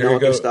 Well, and here no you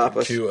one go. can stop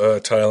us.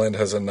 Thailand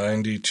has a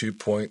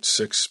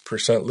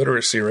 92.6%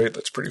 literacy rate.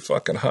 That's pretty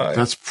fucking high.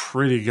 That's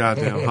pretty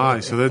goddamn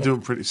high. So they're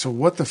doing pretty. So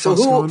what the fuck's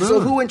going on?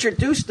 So who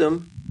introduced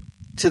them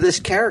to this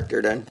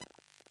character then?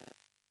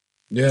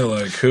 Yeah,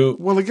 like who?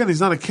 Well, again, he's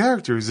not a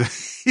character. He's a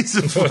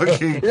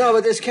fucking. No,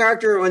 but this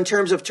character, in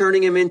terms of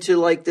turning him into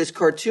like this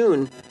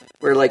cartoon.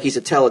 Where, like, he's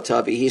a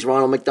Teletubby. He's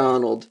Ronald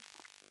McDonald.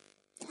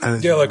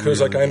 Yeah, like,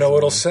 who's like, I know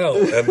it'll sell.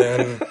 And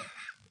then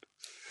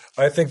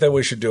I think that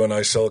we should do an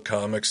I Sell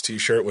Comics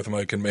t-shirt with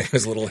Mike and May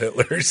as little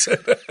Hitlers.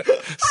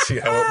 See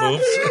how it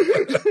moves.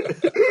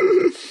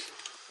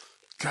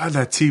 God,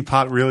 that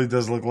teapot really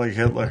does look like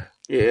Hitler.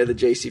 Yeah, the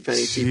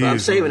JCPenney teapot. I'm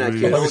saving that,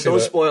 kid. Don't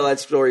spoil that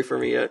story for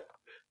me yet.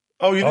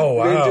 Oh, you didn't? Oh,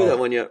 wow. We didn't do that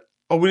one yet.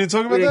 Oh, we didn't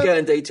talk about that? We didn't get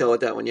in detail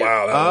with that one yet.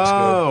 Wow, that looks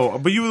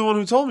good. But you were the one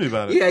who told me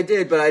about it. Yeah, I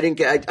did, but I didn't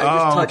get. I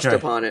just touched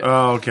upon it.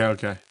 Oh,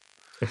 okay.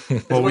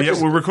 Well,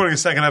 we're recording a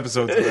second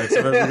episode today,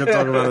 so maybe we can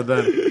talk about it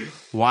then.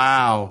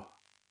 Wow.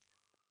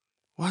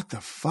 What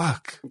the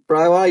fuck?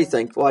 Brian, why do you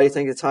think? Why do you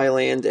think it's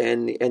Thailand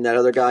and that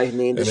other guy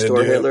named the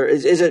store Hitler?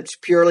 Is it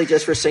purely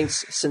just for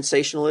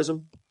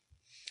sensationalism?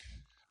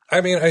 I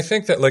mean, I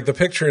think that, like, the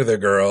picture of the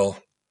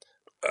girl,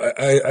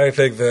 I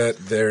think that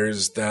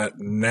there's that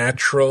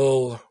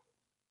natural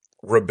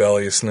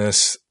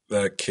rebelliousness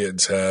that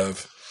kids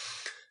have.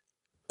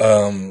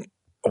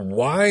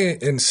 Why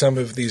in some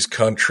of these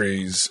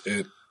countries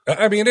it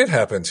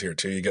happens here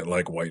too. You get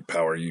like white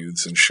power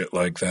youths and shit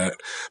like that.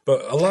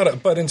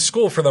 But in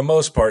school, for the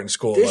most part,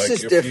 this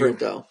is different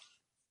though.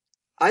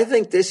 I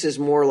think this is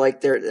more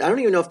like I don't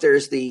even know if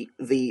there's the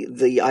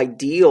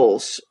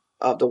ideals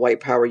of the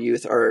white power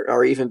youth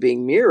are even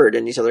being mirrored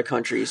in these other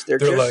countries. They're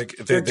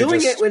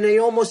doing it when they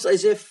almost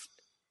as if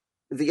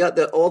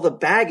all the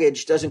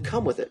baggage doesn't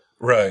come with it.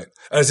 Right.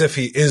 As if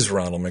he is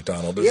Ronald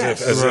McDonald. As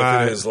if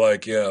it is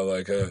like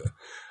a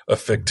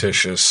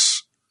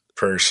fictitious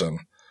person.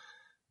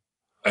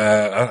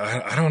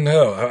 I don't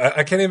know.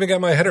 I can't even get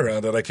my head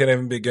around it. I can't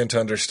even begin to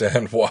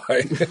understand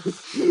why.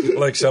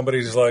 Like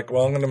somebody's like,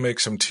 well, I'm going to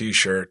make some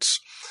t-shirts.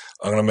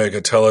 I'm going to make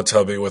a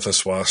Teletubby with a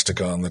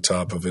swastika on the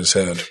top of his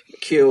head.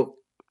 Q,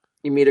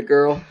 you meet a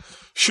girl.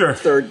 Sure.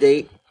 Third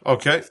date.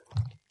 Okay.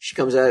 She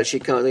comes out. It's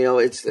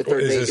the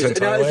third date. Is this in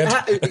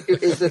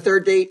Thailand? Is the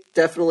third date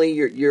definitely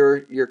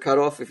your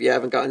cutoff if you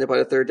haven't gotten it by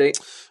the third date?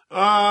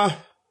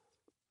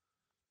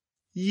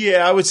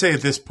 Yeah, I would say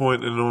at this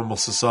point in a normal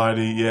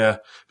society, yeah.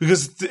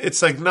 Because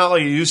it's like not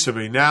like it used to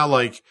be. Now,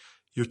 like,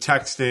 you're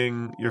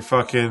texting, you're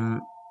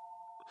fucking...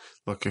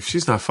 Look, if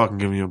she's not fucking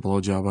giving you a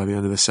blowjob by the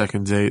end of the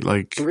second date,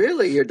 like...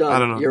 Really? You're done? I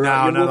don't know. You're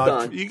moved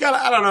on. You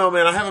gotta... I don't know,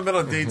 man. I haven't been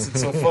on dates in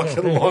so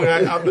fucking long.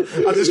 I'm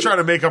just trying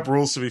to make up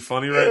rules to be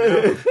funny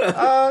right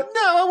now.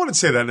 No, I wouldn't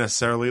say that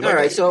necessarily. Like, all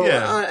right, so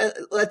yeah.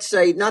 Let's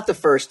say not the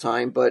first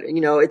time, but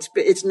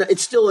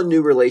it's still a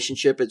new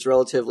relationship. It's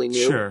relatively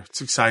new. Sure,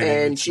 it's exciting.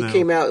 And she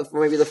came out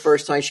maybe the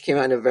first time she came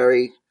out in a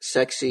very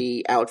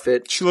sexy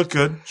outfit. She looked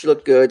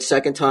good.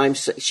 Second time,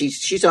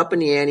 she's up in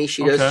the ante.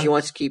 She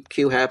wants to keep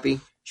Q happy.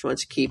 She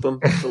wants to keep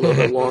him a little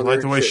bit longer. I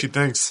like the way she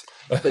thinks.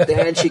 But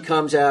then she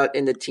comes out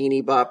in the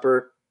teeny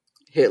bopper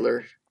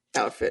Hitler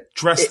outfit,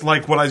 dressed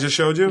like what I just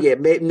showed you. Yeah,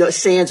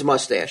 sans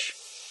mustache.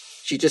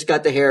 She just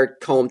got the hair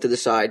combed to the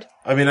side.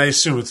 I mean, I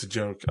assume it's a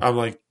joke. I'm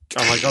like,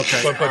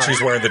 okay. But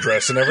she's wearing the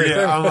dress and everything.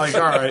 Yeah, I'm like,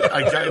 all right.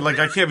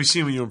 I can't be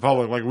seeing you in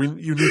public. Like,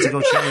 you need to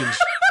go change.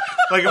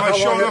 Like, am I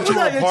showing up to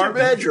her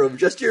apartment?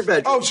 Just your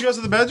bedroom. Oh, she goes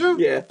to the bedroom?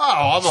 Yeah.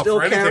 Oh, I'm up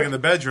for anything in the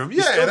bedroom.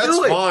 Yeah, that's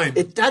fine.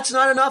 That's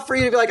not enough for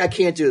you to be like, I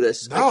can't do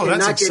this. No,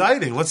 that's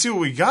exciting. Let's see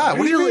what we got.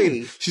 What do you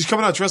mean? She's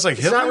coming out dressed like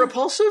Hitler? It's not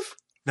repulsive?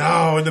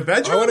 No, in the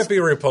bedroom? I wouldn't be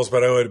repulsed,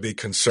 but I would be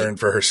concerned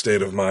for her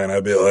state of mind.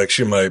 I'd be like,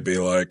 she might be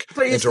like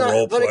into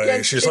role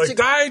play. She's like,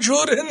 die,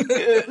 Jordan.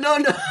 No.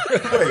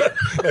 Wait,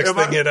 next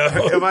thing you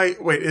know.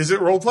 Wait, is it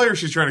role play or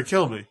she's trying to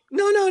kill me?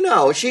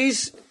 No.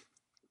 She's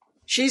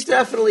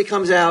definitely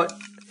comes out.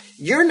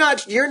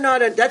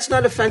 That's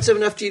not offensive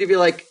enough to you to be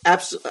like,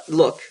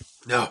 look.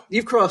 No.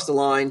 You've crossed the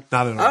line.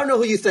 Not at all. I don't know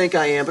who you think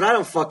I am, but I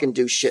don't fucking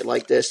do shit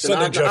like this. And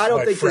I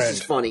don't think this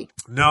is funny.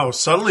 No,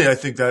 suddenly I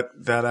think that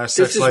our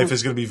sex life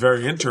is going to be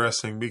very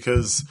interesting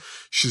because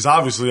she's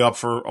obviously up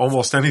for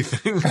almost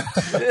anything. So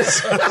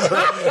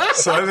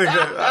I think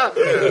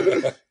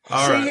that,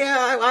 all right.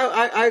 Yeah,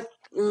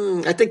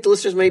 I think the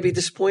listeners may be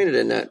disappointed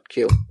in that,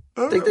 Q.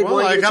 I think they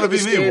want you to take a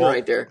stand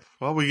right there.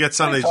 Well, we get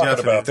Sunday Jeff.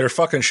 About they're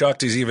fucking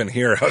shocked he's even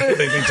here. How could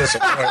they be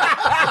disappointed?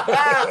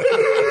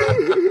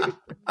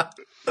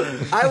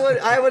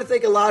 I would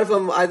think a lot of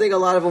them. I think a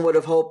lot of them would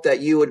have hoped that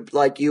you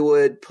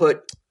would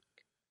put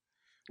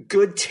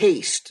good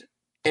taste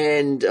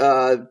and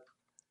honor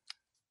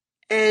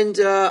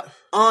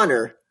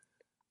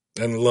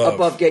and love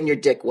above getting your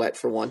dick wet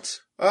for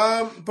once.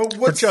 But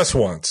for just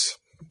once.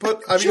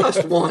 But I mean,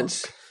 just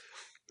once.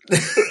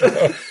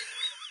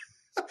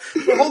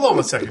 But hold on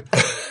a second,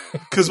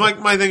 because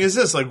my thing is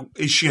this: like,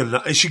 is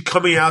she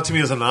coming out to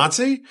me as a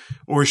Nazi,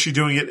 or is she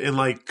doing it in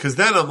like? Because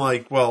then I'm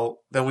like, well,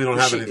 then we don't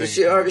have anything.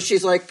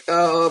 She's like,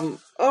 oh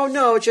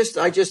no, I just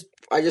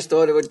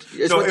thought it would.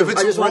 No, if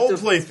it's a role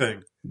play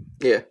thing,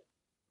 yeah,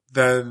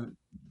 then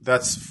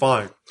that's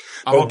fine.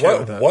 I'm okay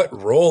with that. What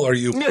role are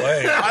you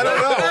playing? I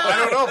don't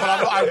know, but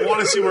I want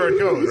to see where it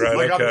goes. Right,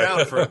 like okay. I'm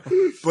down for it.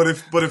 But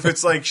if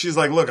it's like she's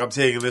like, look, I'm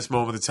taking this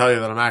moment to tell you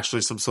that I'm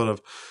actually some sort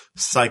of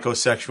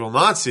psychosexual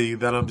Nazi,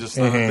 then I'm just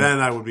then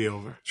I would be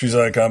over. She's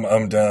like,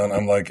 I'm down.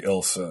 I'm like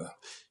Ilsa.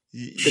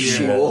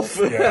 She-Wolf.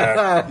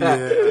 Yeah.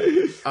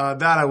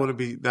 That I wouldn't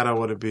be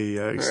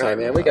excited. All right,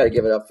 man, we got to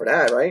give it up for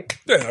that, right?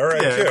 Yeah, all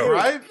right, yeah,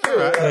 right.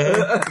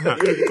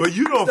 But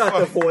you don't. Not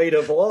devoid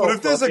of all. But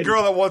if there's a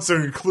girl that wants to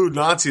include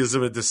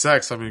Nazism into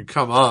sex, I mean,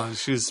 come on,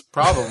 she's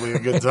probably a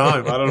good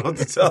time. I don't know what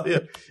to tell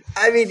you.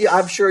 I mean,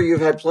 I'm sure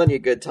you've had plenty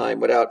of good time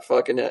without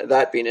fucking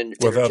that being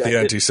without the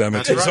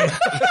anti-Semitism.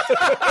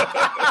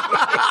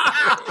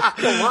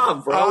 Come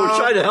on, bro. We're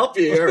trying to help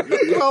you here.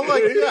 Well,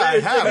 like, yeah, I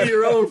have.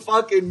 Your own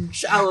fucking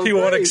shallow. He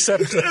won't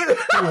accept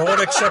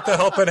a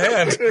helping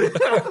hand.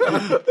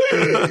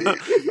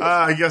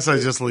 I guess I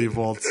just leave,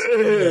 Walt.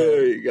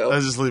 There you go. I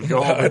just leave.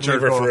 Go home. I'd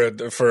leave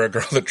her for a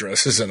girl that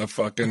dresses in a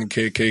fucking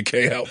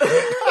KKK outfit.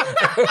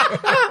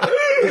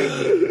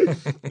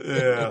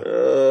 Yeah.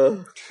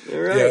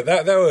 Right. Yeah,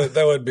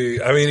 that would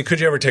be. I mean,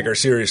 could you ever take her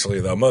seriously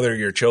though? Mother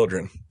your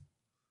children.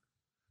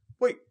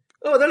 Wait.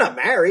 Oh, they're not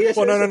married.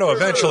 Well, no.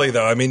 Eventually,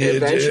 though. I mean,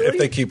 if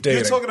they keep dating,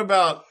 you're talking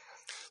about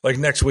like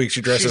next week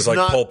she dresses like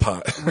Pol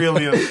Pot.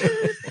 Really,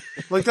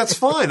 like that's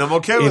fine. I'm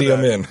okay with Idi that.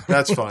 Amin.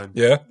 That's fine.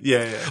 Yeah.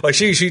 Like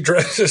she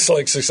dresses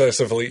like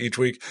successively each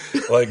week,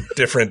 like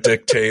different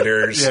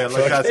dictators. Yeah,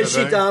 like that's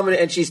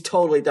and she's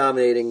totally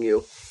dominating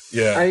you.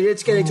 Yeah. I mean,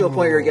 it's getting to a point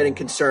where you're getting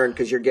concerned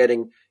because you're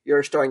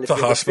starting to the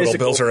feel hospital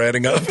bills are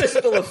adding up. The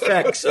physical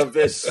effects of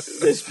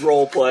this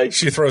role play.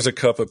 She throws a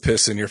cup of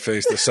piss in your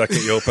face the second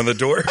you open the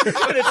door.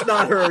 But it's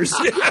not hers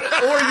or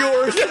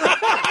yours.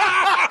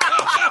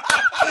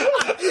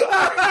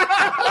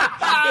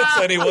 It's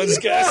anyone's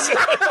guess.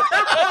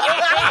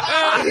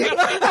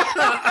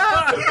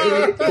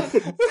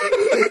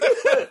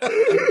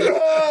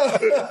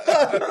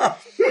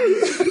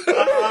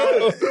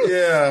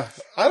 Yeah,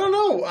 I don't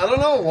know.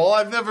 Well,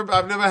 I've never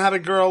had a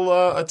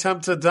girl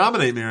attempt to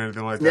dominate me or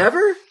anything like that.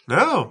 Never?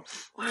 No.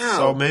 Wow.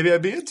 So maybe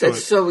I'd be into it.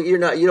 So you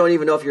don't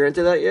even know if you're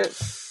into that yet?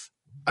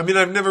 I mean,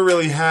 I've never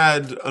really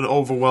had an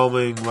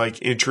overwhelming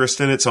like interest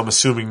in it, so I'm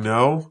assuming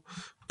no.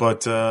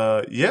 But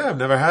yeah, I've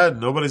never had.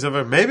 Nobody's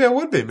ever. Maybe I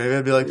would be. Maybe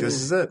I'd be like, this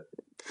is it.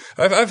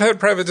 I've had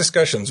private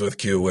discussions with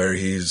Q where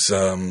he's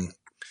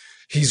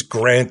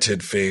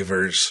granted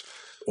favors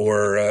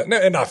or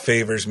not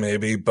favors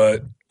maybe,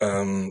 but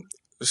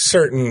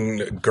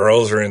certain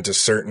girls are into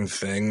certain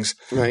things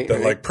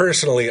that like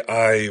personally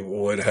I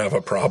would have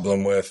a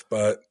problem with,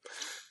 but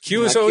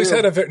Q has always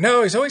had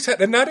he's always had,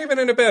 and not even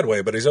in a bad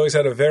way, but he's always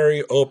had a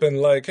very open,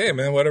 like, hey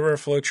man, whatever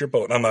floats your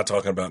boat. And I'm not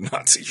talking about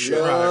Nazi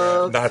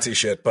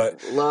shit,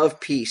 but love,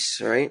 peace,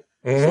 right?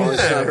 Mm-hmm. As long as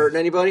it's not hurting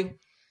anybody.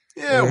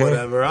 Yeah,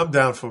 whatever. I'm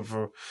down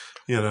for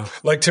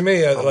like to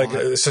me,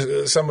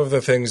 some of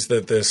the things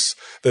that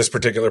this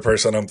particular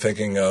person I'm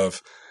thinking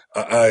of,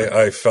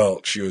 I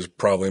felt she was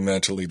probably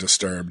mentally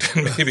disturbed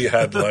and maybe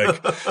had like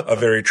a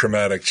very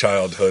traumatic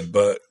childhood,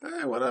 but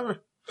hey, whatever.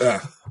 I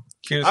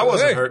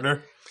wasn't hurting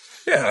her.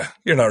 Yeah,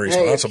 you're not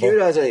responsible.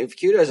 Hey, if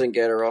Q doesn't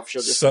get her off,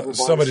 she'll just move on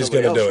somebody's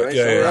to going to do it. Right?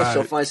 Yeah,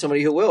 She'll find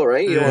somebody who will,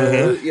 right? You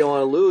don't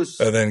want to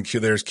lose. And then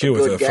there's Q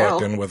with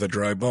with a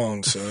dry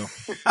bone. So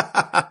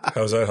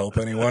how's that help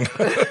anyone?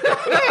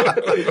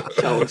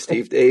 Tell him,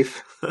 Steve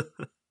Dave.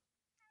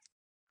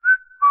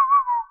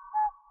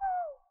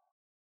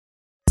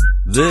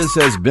 This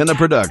has been a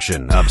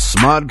production of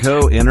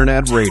Smodco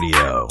Internet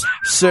Radio.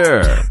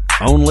 Sir,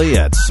 only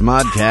at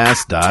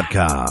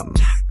smodcast.com.